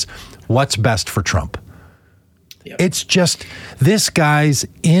response is, what's best for Trump? Yep. It's just this guy's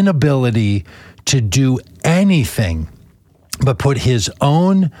inability to do anything but put his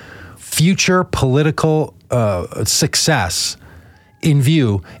own future political success in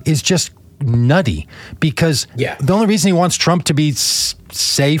view is just nutty, because the only reason he wants Trump to be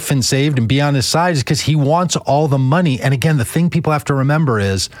safe and saved and be on his side is because he wants all the money. And again, the thing people have to remember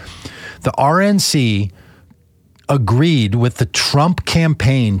is the RNC agreed with the Trump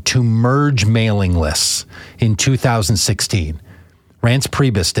campaign to merge mailing lists in 2016. Reince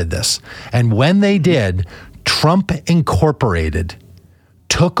Priebus did this. And when they did, Trump Incorporated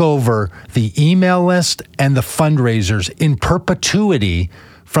took over the email list and the fundraisers in perpetuity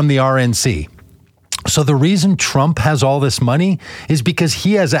from the RNC. So the reason Trump has all this money is because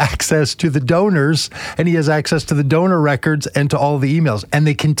he has access to the donors, and he has access to the donor records and to all the emails, and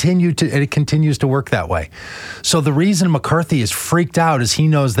it continues to work that way. So the reason McCarthy is freaked out is he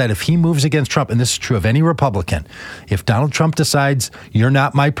knows that if he moves against Trump, and this is true of any Republican, if Donald Trump decides, you're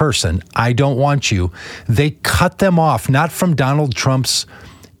not my person, I don't want you, they cut them off, not from Donald Trump's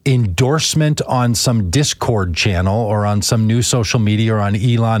endorsement on some Discord channel or on some new social media or on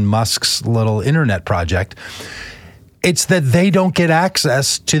Elon Musk's little internet project. It's that they don't get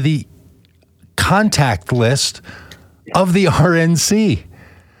access to the contact list of the RNC.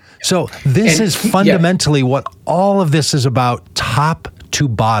 So this is fundamentally what all of this is about, top to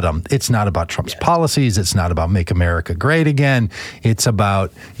bottom. It's not about Trump's policies. It's not about Make America Great Again. It's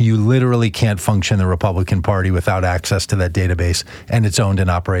about you literally can't function the Republican Party without access to that database, and it's owned and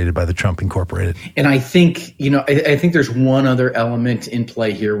operated by the Trump Incorporated. And I think, I think there's one other element in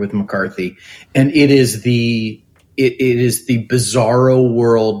play here with McCarthy, and it is the bizarro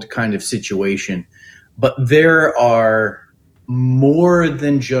world kind of situation. But there are more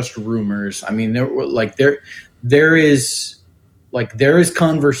than just rumors. I mean, there is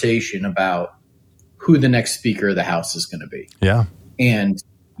conversation about who the next Speaker of the House is going to be. Yeah. And,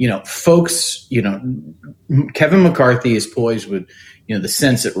 folks, Kevin McCarthy is poised with, the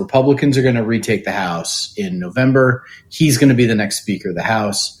sense that Republicans are going to retake the House in November. He's going to be the next Speaker of the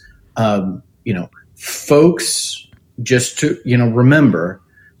House. Folks, just to, remember,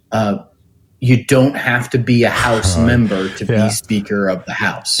 you don't have to be a House member to be Speaker of the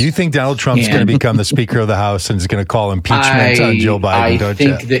House. You think Donald Trump's going to become the Speaker of the House and is going to call impeachment on Joe Biden, I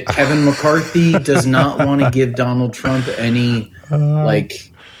think that Kevin McCarthy does not want to give Donald Trump any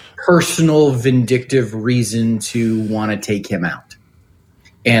personal vindictive reason to want to take him out.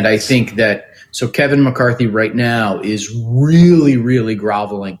 And I think that so Kevin McCarthy right now is really, really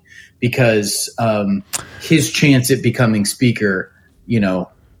groveling because his chance at becoming Speaker,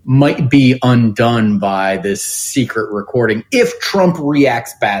 might be undone by this secret recording if Trump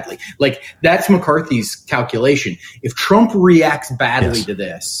reacts badly. Like, that's McCarthy's calculation. If Trump reacts badly to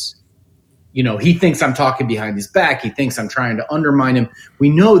this, you know, he thinks I'm talking behind his back. He thinks I'm trying to undermine him. We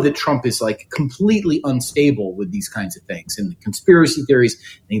know that Trump is like completely unstable with these kinds of things and the conspiracy theories,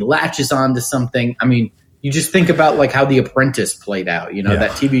 and he latches on to something. I mean, you just think about like how The Apprentice played out, you know,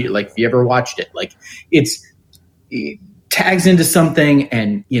 that TV, like if you ever watched it, like it tags into something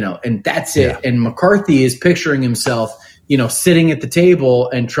and, you know, and that's it. Yeah. And McCarthy is picturing himself, you know, sitting at the table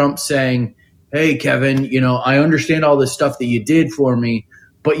and Trump saying, hey, Kevin, you know, I understand all this stuff that you did for me,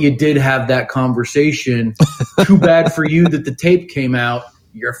 but you did have that conversation. Too bad for you that the tape came out.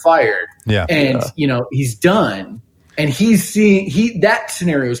 You're fired. Yeah. And, you know, he's done. And he's seeing that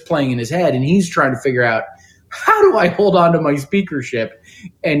scenario is playing in his head, and he's trying to figure out, how do I hold on to my speakership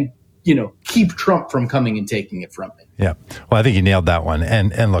and, you know, keep Trump from coming and taking it from me? Yeah. Well, I think you nailed that one.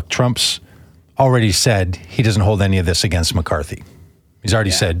 And look, Trump's already said he doesn't hold any of this against McCarthy. He's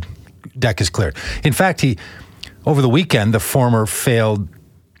already said deck is cleared. In fact, over the weekend, the former failed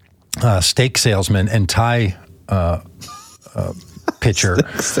steak salesman and Thai pitcher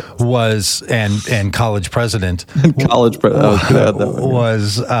was and college president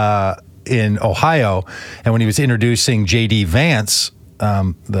was in Ohio, and when he was introducing J.D. Vance,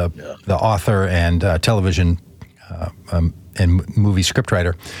 the author and television and movie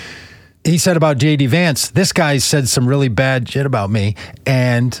scriptwriter, he said about J.D. Vance, this guy said some really bad shit about me,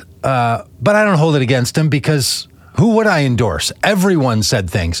 and but I don't hold it against him because who would I endorse? Everyone said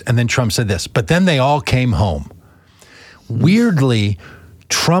things, and then Trump said this, but then they all came home. Weirdly,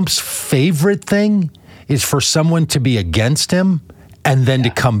 Trump's favorite thing is for someone to be against him and then to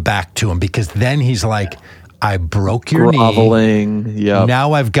come back to him, because then he's like, I broke your groveling. knee. Yep.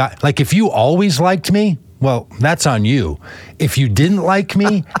 Now I've got, like, if you always liked me, well, that's on you. If you didn't like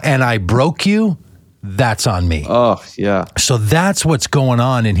me and I broke you, that's on me. Oh, yeah. So that's what's going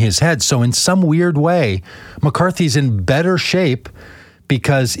on in his head. So in some weird way, McCarthy's in better shape,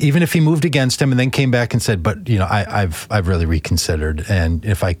 because even if he moved against him and then came back and said, but, you know, I've really reconsidered, and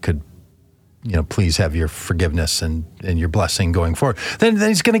if I could, you know, please have your forgiveness and your blessing going forward, then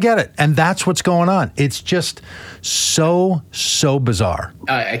he's going to get it. And that's what's going on. It's just so bizarre.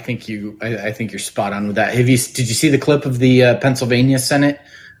 I think you're spot on with that. Did you see the clip of the Pennsylvania Senate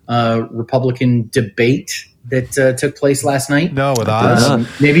Republican debate that took place last night? No, with Oz.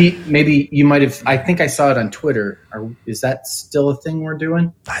 Maybe you might have. I think I saw it on Twitter. Is that still a thing we're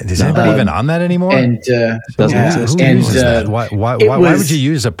doing? Is anybody even on that anymore? And doesn't exist. Who uses that? Why would you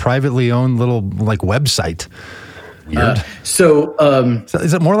use a privately owned little like website? Weird. So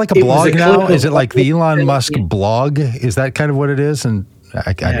is it more like a blog now? Is it like the Elon Musk blog? Is that kind of what it is? And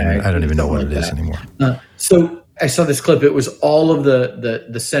I don't even know what it is anymore. So I saw this clip. It was all of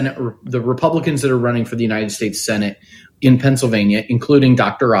the Senate, the Republicans that are running for the United States Senate in Pennsylvania, including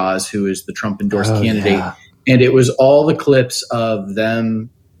Dr. Oz, who is the Trump endorsed candidate. Yeah. And it was all the clips of them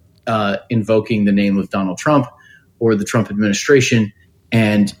invoking the name of Donald Trump or the Trump administration.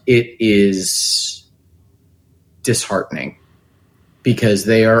 And it is disheartening because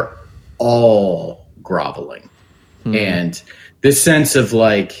they are all groveling. And this sense of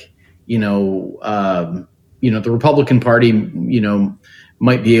like, the Republican Party,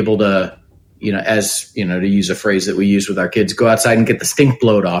 might be able to, to use a phrase that we use with our kids, go outside and get the stink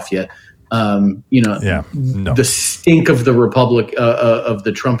blowed off you. The stink of the of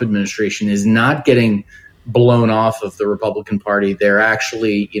the Trump administration is not getting blown off of the Republican Party. They're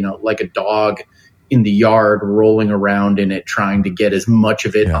actually, like a dog in the yard rolling around in it, trying to get as much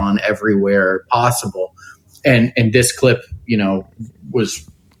of it on everywhere possible. And this clip, was,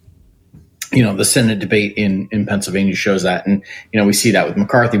 the Senate debate in Pennsylvania shows that. And, we see that with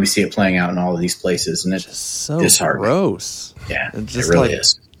McCarthy. We see it playing out in all of these places. And it's just so disheartening. Gross. Yeah, it really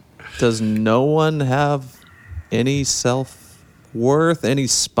is. Does no one have any self-worth, any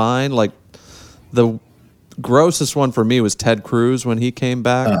spine? Like the grossest one for me was Ted Cruz when he came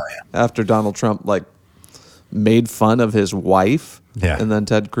back after Donald Trump, made fun of his wife. Yeah. And then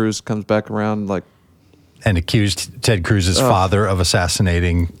Ted Cruz comes back around and accused Ted Cruz's father of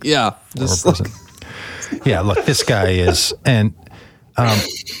assassinating. Yeah. Look, this guy is. And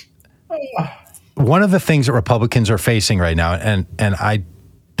one of the things that Republicans are facing right now, and I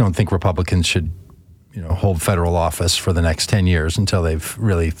don't think Republicans should, hold federal office for the next 10 years until they've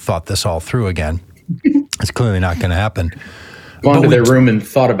really thought this all through again. It's clearly not going to happen. Gone to their room and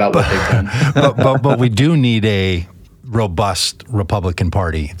thought about what they've done. But we do need a robust Republican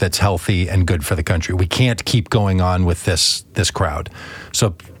Party that's healthy and good for the country. We can't keep going on with this crowd.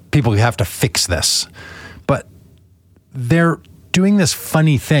 So people have to fix this. But they're doing this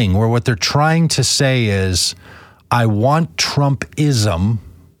funny thing where what they're trying to say is, I want Trumpism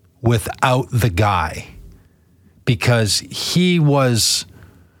without the guy, because he was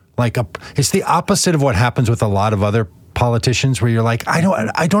like it's the opposite of what happens with a lot of other politicians, where you're like,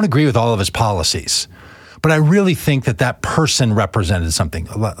 I don't agree with all of his policies, but I really think that person represented something.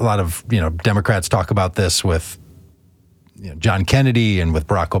 A lot of Democrats talk about this with John Kennedy and with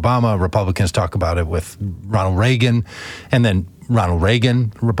Barack Obama. Republicans talk about it with Ronald Reagan, and then Ronald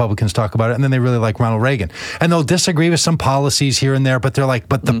Reagan, Republicans talk about it, and then they really like Ronald Reagan. And they'll disagree with some policies here and there, but they're like,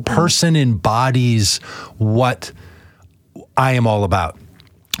 but the person embodies what I am all about.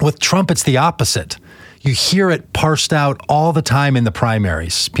 With Trump, it's the opposite. You hear it parsed out all the time in the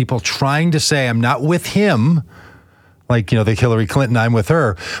primaries. People trying to say, I'm not with him, like, the Hillary Clinton, I'm with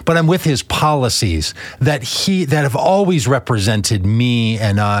her, but I'm with his policies that have always represented me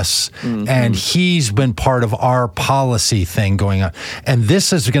and us, and he's been part of our policy thing going on. And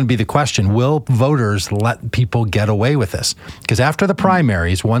this is going to be the question: will voters let people get away with this? Because after the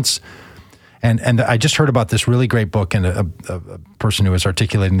primaries, once, and I just heard about this really great book, and a person who was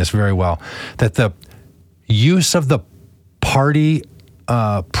articulating this very well, that the use of the party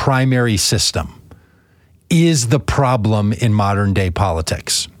primary system is the problem in modern day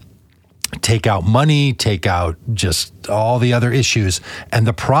politics. Take out money, take out just all the other issues. And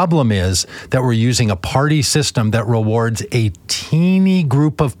the problem is that we're using a party system that rewards a teeny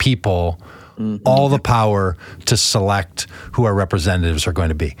group of people all the power to select who our representatives are going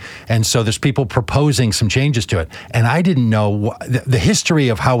to be. And so there's people proposing some changes to it. And I didn't know the history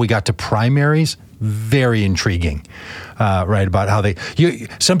of how we got to primaries. Very intriguing, right? About how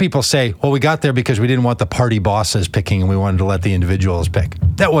some people say, well, we got there because we didn't want the party bosses picking and we wanted to let the individuals pick.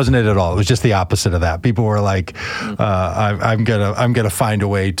 That wasn't it at all. It was just the opposite of that. People were like, I'm gonna find a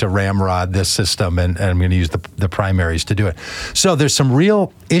way to ramrod this system, and I'm gonna use the primaries to do it. So there's some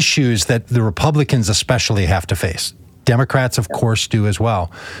real issues that the Republicans especially have to face. Democrats, of course, do as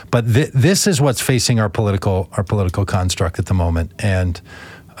well. But this is what's facing our political construct at the moment. And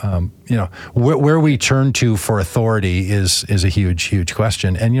where we turn to for authority is a huge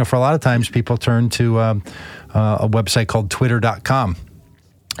question. And, for a lot of times people turn to a website called twitter.com.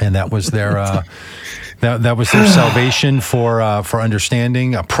 And that was their that was their salvation for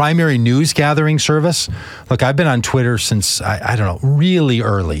understanding. A primary news gathering service. Look, I've been on Twitter since, I don't know, really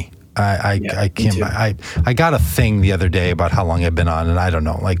early. I got a thing the other day about how long I've been on, and I don't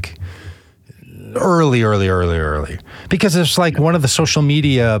know, like early, because it's like one of the social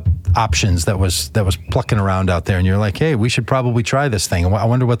media options that was plucking around out there, and you're like, hey, we should probably try this thing. I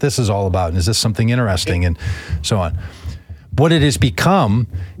wonder what this is all about, and is this something interesting, and so on. What it has become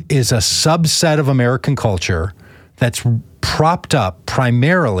is a subset of American culture that's propped up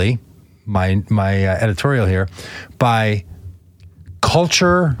primarily, my editorial here, by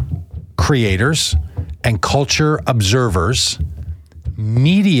culture creators and culture observers,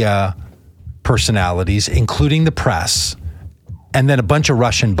 media personalities, including the press, and then a bunch of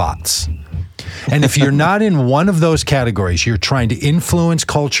Russian bots. And if you're not in one of those categories, you're trying to influence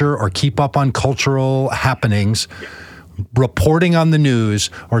culture or keep up on cultural happenings, reporting on the news,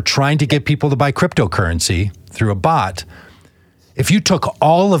 or trying to get people to buy cryptocurrency through a bot. If you took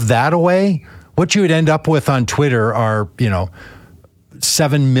all of that away, what you would end up with on Twitter are,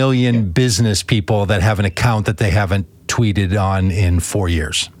 7 million business people that have an account that they haven't tweeted on in 4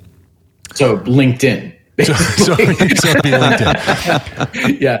 years. So LinkedIn. So it'd be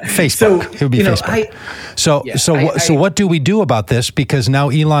LinkedIn. Yeah. Facebook. It would be Facebook. So what do we do about this? Because now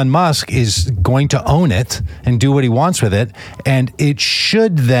Elon Musk is going to own it and do what he wants with it. And it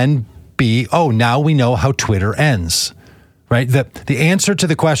should then be, now we know how Twitter ends. Right? The answer to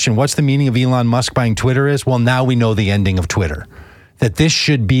the question, what's the meaning of Elon Musk buying Twitter is, well, now we know the ending of Twitter. That this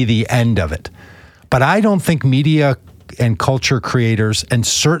should be the end of it. But I don't think media and culture creators, and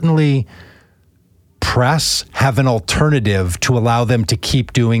certainly press, have an alternative to allow them to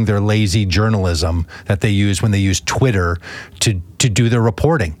keep doing their lazy journalism that they use when they use Twitter to do their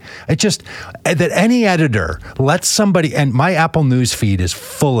reporting. It just, that any editor lets somebody, and my Apple News feed is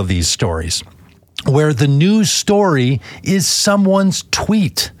full of these stories, where the news story is someone's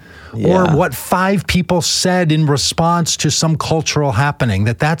tweet. Or what 5 people said in response to some cultural happening,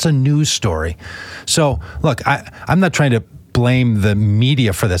 that's a news story. So, look, I'm not trying to blame the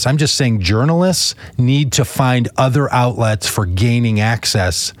media for this. I'm just saying journalists need to find other outlets for gaining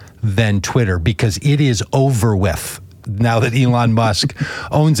access than Twitter, because it is over with now that Elon Musk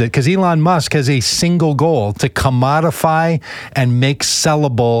owns it. Because Elon Musk has a single goal: to commodify and make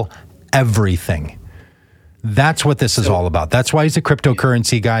sellable everything. That's what this is all about. That's why he's a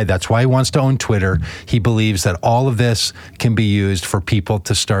cryptocurrency guy. That's why he wants to own Twitter. He believes that all of this can be used for people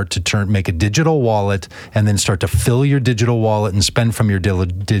to start to make a digital wallet and then start to fill your digital wallet and spend from your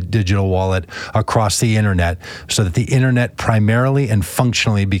digital wallet across the internet, so that the internet primarily and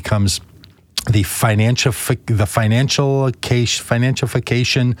functionally becomes the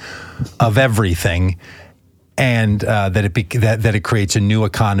financialification of everything. And that it creates a new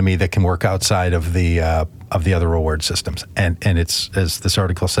economy that can work outside of the other reward systems. And it's, as this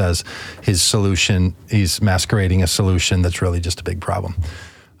article says, his solution, he's masquerading a solution that's really just a big problem.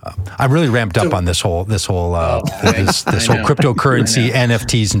 I'm really ramped up on this whole cryptocurrency,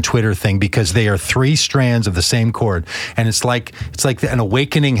 NFTs, and Twitter thing, because they are three strands of the same cord, and it's like an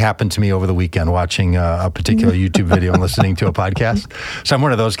awakening happened to me over the weekend watching a particular YouTube video and listening to a podcast. So I'm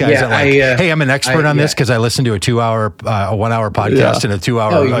one of those guys hey, I'm an expert on this because I listened to a 1-hour podcast and a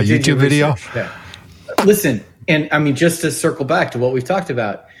 2-hour YouTube video. Yeah. Listen, and I mean, just to circle back to what we've talked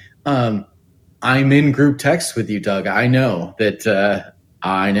about, I'm in group text with you, Doug. I know that.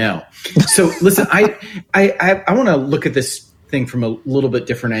 I know. So listen, I want to look at this thing from a little bit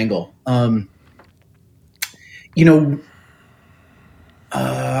different angle.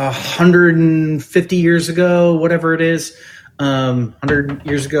 150 years ago, whatever it is, 100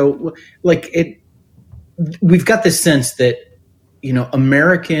 years ago, we've got this sense that,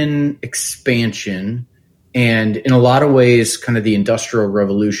 American expansion and in a lot of ways, kind of the Industrial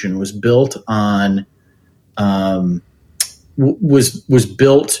Revolution was built on, was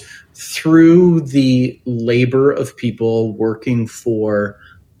built through the labor of people working for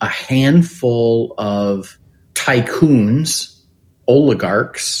a handful of tycoons,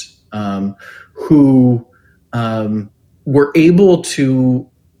 oligarchs, who were able to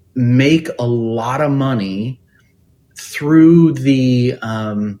make a lot of money through the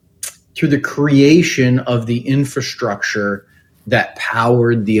creation of the infrastructure that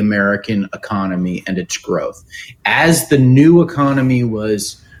powered the American economy and its growth. As the new economy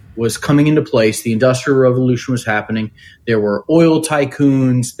was coming into place, the Industrial Revolution was happening. There were oil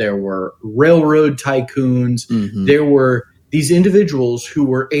tycoons, there were railroad tycoons, there were these individuals who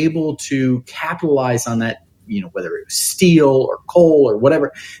were able to capitalize on that, whether it was steel or coal or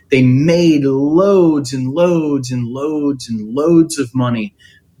whatever. They made loads and loads and loads and loads of money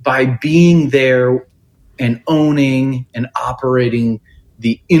by being there and owning and operating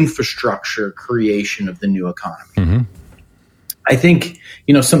the infrastructure creation of the new economy. Mm-hmm. I think,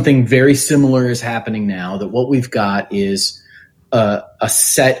 something very similar is happening now, that what we've got is a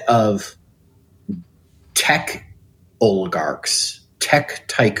set of tech oligarchs, tech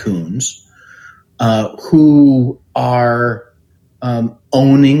tycoons, who are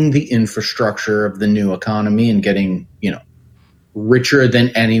owning the infrastructure of the new economy and getting, richer than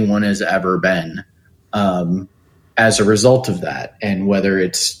anyone has ever been as a result of that. And whether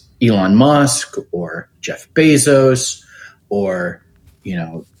it's Elon Musk or Jeff Bezos or,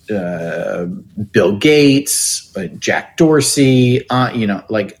 Bill Gates, Jack Dorsey, on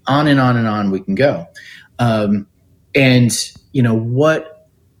and on and on we can go.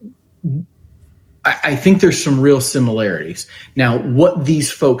 I think there's some real similarities. Now, what these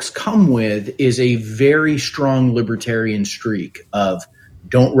folks come with is a very strong libertarian streak of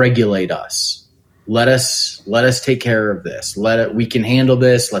don't regulate us. Let us take care of this. We can handle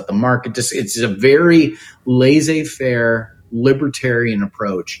this. Let the market it's a very laissez-faire libertarian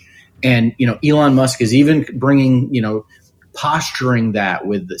approach. And, Elon Musk is even bringing, posturing that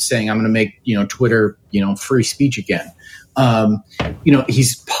with saying, I'm going to make, Twitter, free speech again.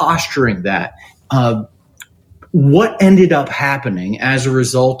 He's posturing that. What ended up happening as a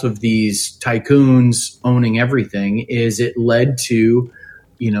result of these tycoons owning everything is it led to,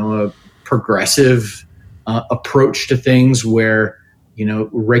 a progressive approach to things where,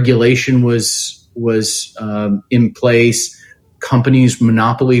 regulation was in place. Companies,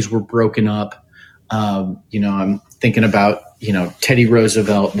 monopolies were broken up. I'm thinking about, Teddy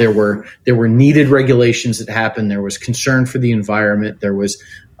Roosevelt. There were needed regulations that happened. There was concern for the environment. There was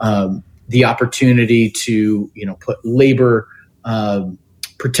the opportunity to, put labor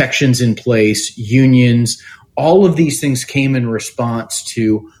protections in place, unions. All of these things came in response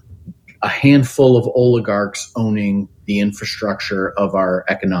to a handful of oligarchs owning the infrastructure of our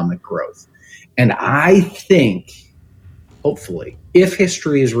economic growth. And I think, hopefully, if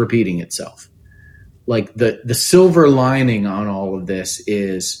history is repeating itself, like the silver lining on all of this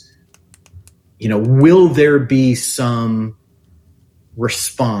is, will there be some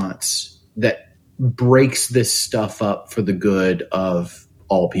response that breaks this stuff up for the good of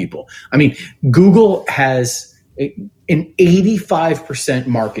all people? I mean, Google has an 85%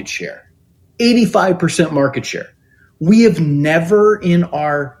 market share. 85% market share. We have never in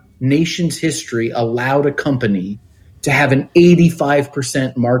our nation's history allowed a company to have an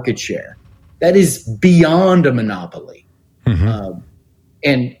 85% market share. That is beyond a monopoly.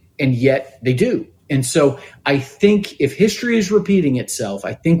 And yet they do. And so I think if history is repeating itself,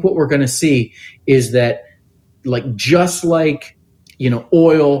 I think what we're going to see is that just like,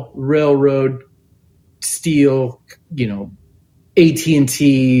 oil, railroad, steel,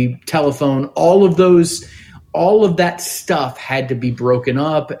 AT&T, telephone, all of that stuff had to be broken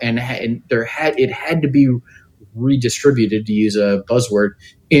up and it had to be redistributed, to use a buzzword,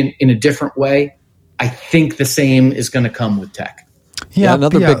 in a different way. I think the same is going to come with tech.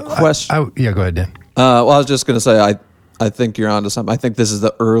 Another big question. Go ahead, Dan. I was just going to say, I think you're onto something. I think this is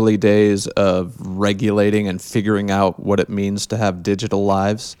the early days of regulating and figuring out what it means to have digital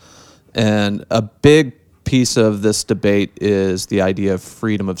lives. And a big piece of this debate is the idea of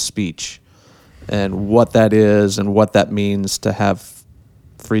freedom of speech and what that is and what that means to have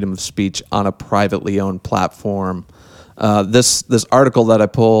freedom of speech on a privately owned platform. This article that I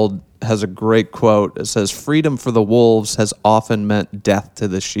pulled has a great quote. It says, "Freedom for the wolves has often meant death to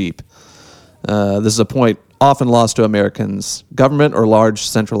the sheep." This is a point often lost to Americans. Government or large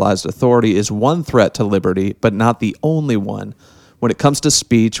centralized authority is one threat to liberty, but not the only one. When it comes to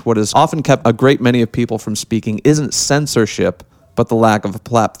speech, what has often kept a great many of people from speaking isn't censorship, but the lack of a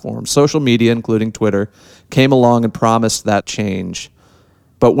platform. Social media, including Twitter, came along and promised that change.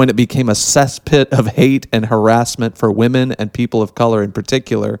 But when it became a cesspit of hate and harassment for women and people of color in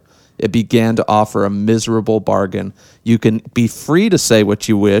particular, it began to offer a miserable bargain. You can be free to say what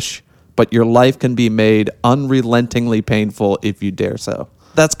you wish, but your life can be made unrelentingly painful if you dare so.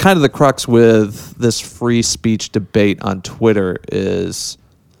 That's kind of the crux with this free speech debate on Twitter is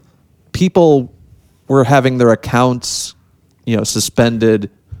people were having their accounts, suspended,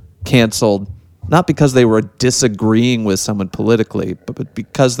 canceled, not because they were disagreeing with someone politically, but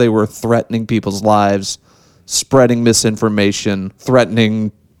because they were threatening people's lives, spreading misinformation,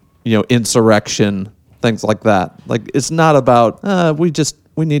 threatening, insurrection, things like that. It's not about,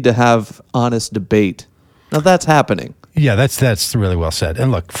 we need to have honest debate. Now that's happening. Yeah, that's really well said.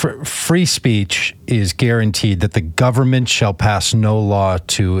 And look, free speech is guaranteed that the government shall pass no law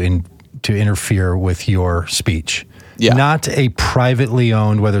to interfere with your speech. Yeah. Not a privately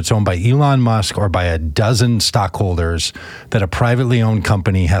owned, whether it's owned by Elon Musk or by a dozen stockholders, that a privately owned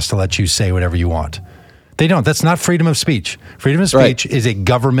company has to let you say whatever you want. They don't. That's not freedom of speech. Freedom of speech is a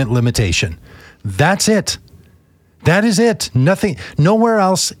government limitation. That's it. That is it. Nothing. Nowhere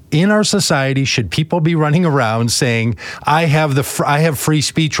else in our society should people be running around saying, I have free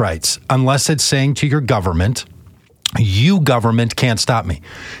speech rights, unless it's saying to your government, you government can't stop me.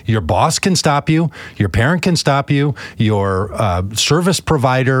 Your boss can stop you. Your parent can stop you. Your service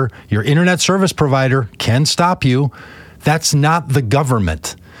provider, your internet service provider can stop you. That's not the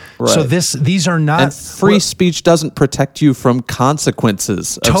government. Right. So these are not... And free speech doesn't protect you from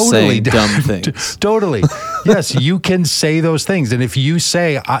consequences of saying dumb things. Totally. Yes, you can say those things. And if you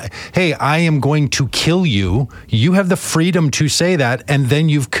say, hey, I am going to kill you, you have the freedom to say that, and then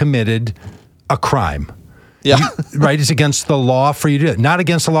you've committed a crime. Yeah. Right? It's against the law for you to... Not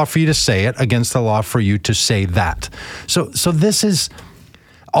against the law for you to say it, against the law for you to say that. So this is...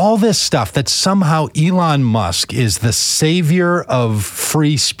 All this stuff that somehow Elon Musk is the savior of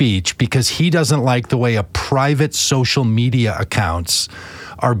free speech because he doesn't like the way a private social media accounts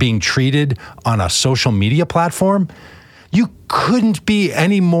are being treated on a social media platform. You couldn't be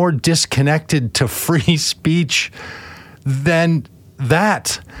any more disconnected to free speech than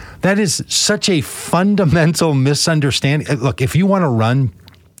that. That is such a fundamental misunderstanding. Look, if you want to run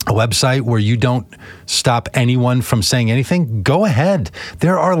a website where you don't stop anyone from saying anything, go ahead.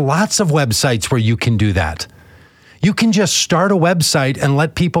 There are lots of websites where you can do that. You can just start a website and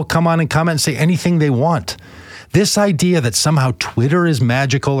let people come on and comment and say anything they want. This idea that somehow Twitter is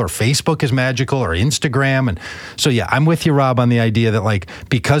magical or Facebook is magical or Instagram. And so, yeah, I'm with you, Rob, on the idea that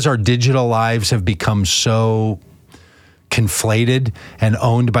because our digital lives have become so conflated and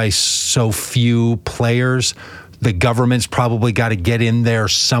owned by so few players, the government's probably got to get in there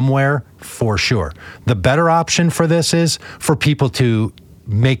somewhere for sure. The better option for this is for people to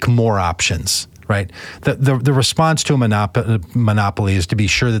make more options, right? The response to a monopoly is to be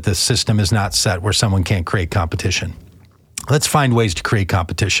sure that the system is not set where someone can't create competition. Let's find ways to create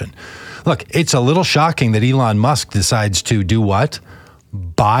competition. Look, it's a little shocking that Elon Musk decides to do what?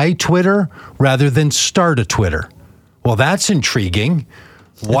 Buy Twitter rather than start a Twitter. Well, that's intriguing.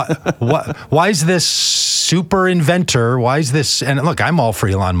 Why is this super inventor? Why is this? And look, I'm all for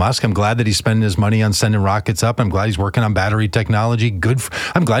Elon Musk. I'm glad that he's spending his money on sending rockets up. I'm glad he's working on battery technology.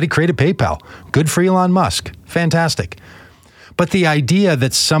 I'm glad he created PayPal. Good for Elon Musk. Fantastic. But the idea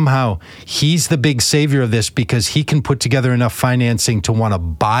that somehow he's the big savior of this because he can put together enough financing to want to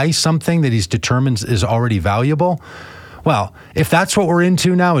buy something that he's determined is already valuable. Well, if that's what we're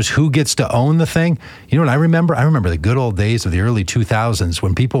into now is who gets to own the thing, you know what I remember? I remember the good old days of the early 2000s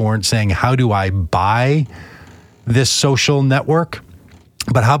when people weren't saying, how do I buy this social network?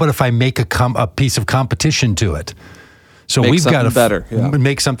 But how about if I make a piece of competition to it? So we've got to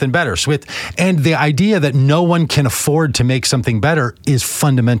make something better. And the idea that no one can afford to make something better is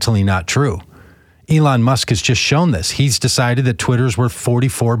fundamentally not true. Elon Musk has just shown this. He's decided that Twitter's worth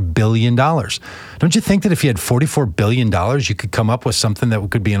 $44 billion. Don't you think that if you had $44 billion, you could come up with something that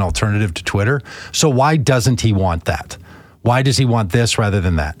could be an alternative to Twitter? So why doesn't he want that? Why does he want this rather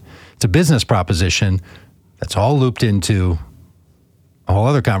than that? It's a business proposition that's all looped into a whole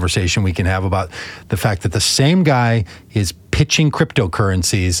other conversation we can have about the fact that the same guy is pitching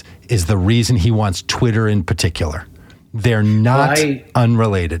cryptocurrencies is the reason he wants Twitter in particular. They're not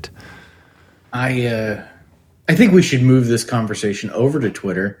unrelated. I think we should move this conversation over to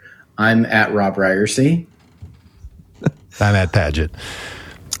Twitter. I'm at Rob Ryersey. I'm at Paget.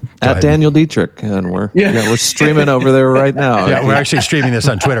 At Daniel Dietrich, and we're streaming over there right now. Yeah, we're actually streaming this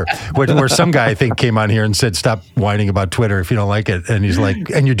on Twitter, where some guy I think came on here and said, "Stop whining about Twitter if you don't like it." And he's like,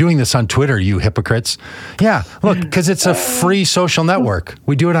 "And you're doing this on Twitter, you hypocrites." Yeah, look, because it's a free social network.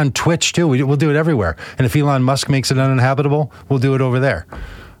 We do it on Twitch too. We'll do it everywhere. And if Elon Musk makes it uninhabitable, we'll do it over there.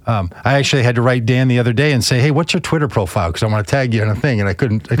 I actually had to write Dan the other day and say, "Hey, what's your Twitter profile?" Because I want to tag you in a thing, and I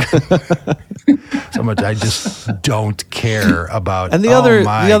couldn't. So much. I just don't care about. And the other thing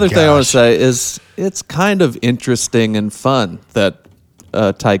I want to say is, it's kind of interesting and fun that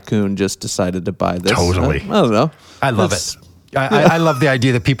Tycoon just decided to buy this. Totally. I don't know. I love it. I love the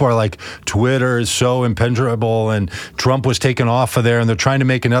idea that people are like, Twitter is so impenetrable, and Trump was taken off of there, and they're trying to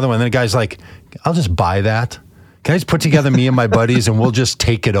make another one. And then the guy's like, I'll just buy that. Can I just put together me and my buddies and we'll just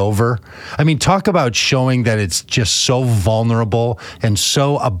take it over? I mean, talk about showing that it's just so vulnerable and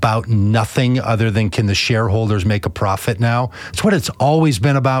so about nothing other than can the shareholders make a profit now? It's what it's always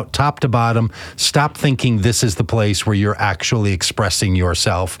been about, top to bottom. Stop thinking this is the place where you're actually expressing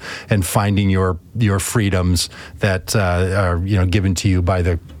yourself and finding your freedoms that are given to you by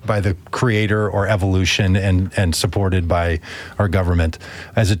the creator or evolution and supported by our government.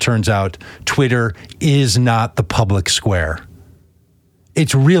 As it turns out, Twitter is not the public square.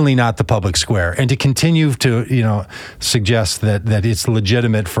 It's really not the public square. And to continue to, suggest that it's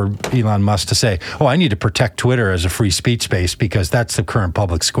legitimate for Elon Musk to say, oh, I need to protect Twitter as a free speech space because that's the current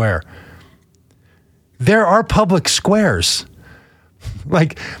public square. There are public squares.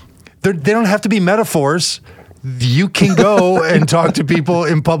 Like, they don't have to be metaphors. You can go and talk to people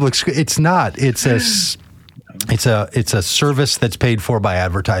in public. It's not. It's a service that's paid for by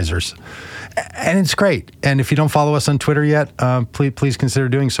advertisers, and it's great. And if you don't follow us on Twitter yet, please consider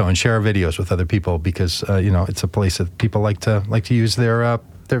doing so and share our videos with other people because it's a place that people like to use their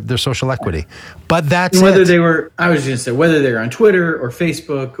social equity. But that's whether they were on Twitter or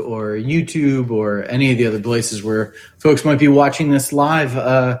Facebook or YouTube or any of the other places where folks might be watching this live.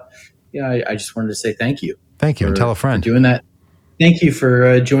 I just wanted to say thank you. Thank you, and tell a friend. For doing that. Thank you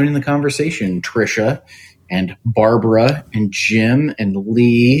for joining the conversation, Trisha and Barbara and Jim and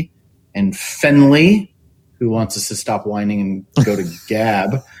Lee and Fenley, who wants us to stop whining and go to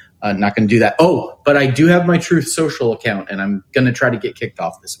Gab. Not going to do that. Oh, but I do have my Truth Social account, and I'm going to try to get kicked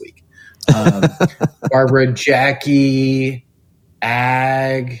off this week. Barbara, Jackie,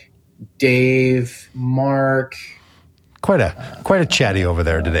 Ag, Dave, Mark. Quite a chatty over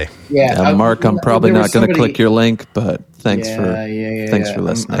there today. Yeah, Mark, I'm probably not going to click your link, but thanks for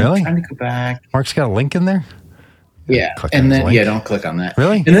listening. Really? I'm trying to go back. Mark's got a link in there? Yeah, don't click on that.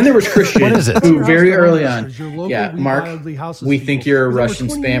 Really? And then there was Christian. What is it? Who very early on. Yeah, Mark, we think you're a Russian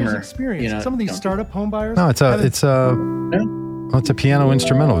spammer. Some of these startup home buyers. No, it's a piano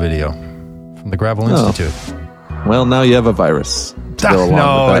instrumental video from the Gravel Institute. Well, now you have a virus.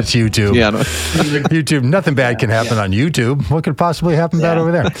 No, it's YouTube. Yeah, YouTube. Nothing bad can happen on YouTube. What could possibly happen bad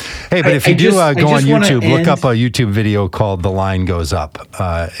over there? Hey, but if you do go on YouTube, look up a YouTube video called "The Line Goes Up."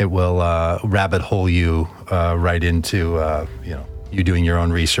 It will rabbit hole you right into you doing your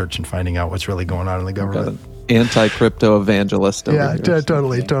own research and finding out what's really going on in the government. Anti-crypto evangelist. Yeah,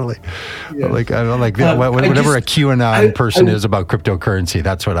 totally. Yeah. Like I don't like whatever a QAnon person is about cryptocurrency.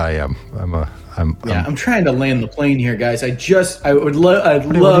 That's what I am. I'm trying to land the plane here, guys. I'd love.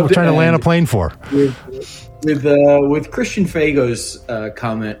 What are you trying to land a plane for? with Christian Fago's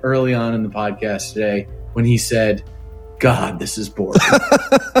comment early on in the podcast today when he said, "God, this is boring."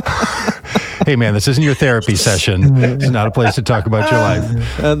 Hey, man, this isn't your therapy session. It's not a place to talk about your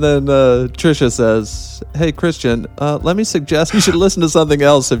life. And then Trisha says, "Hey, Christian, let me suggest you should listen to something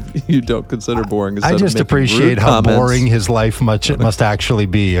else if you don't consider boring." I just appreciate how boring his life must actually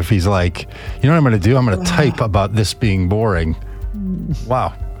be if he's like, you know what I'm going to do? I'm going to type about this being boring.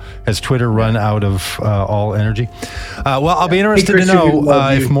 Wow. Has Twitter run out of all energy? Well, I'll be interested to know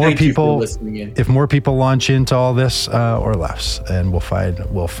if more people launch into all this or less, and we'll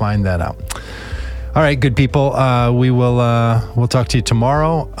find that out. All right, good people. We'll talk to you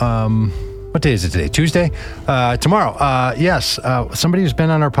tomorrow. What day is it today? Tuesday? Tomorrow. Yes. Somebody who's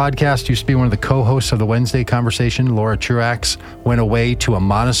been on our podcast used to be one of the co-hosts of the Wednesday conversation. Laura Truax went away to a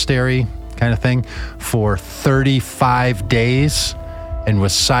monastery kind of thing for 35 days. And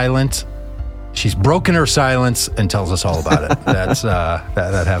was silent. She's broken her silence and tells us all about it. That's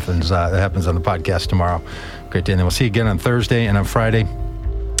that happens. That happens on the podcast tomorrow. Great day, and then we'll see you again on Thursday and on Friday.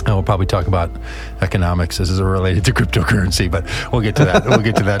 And we'll probably talk about economics as is related to cryptocurrency, but we'll get to that. We'll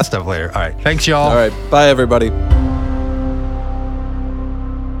get to that stuff later. All right, thanks, y'all. All right, bye, everybody.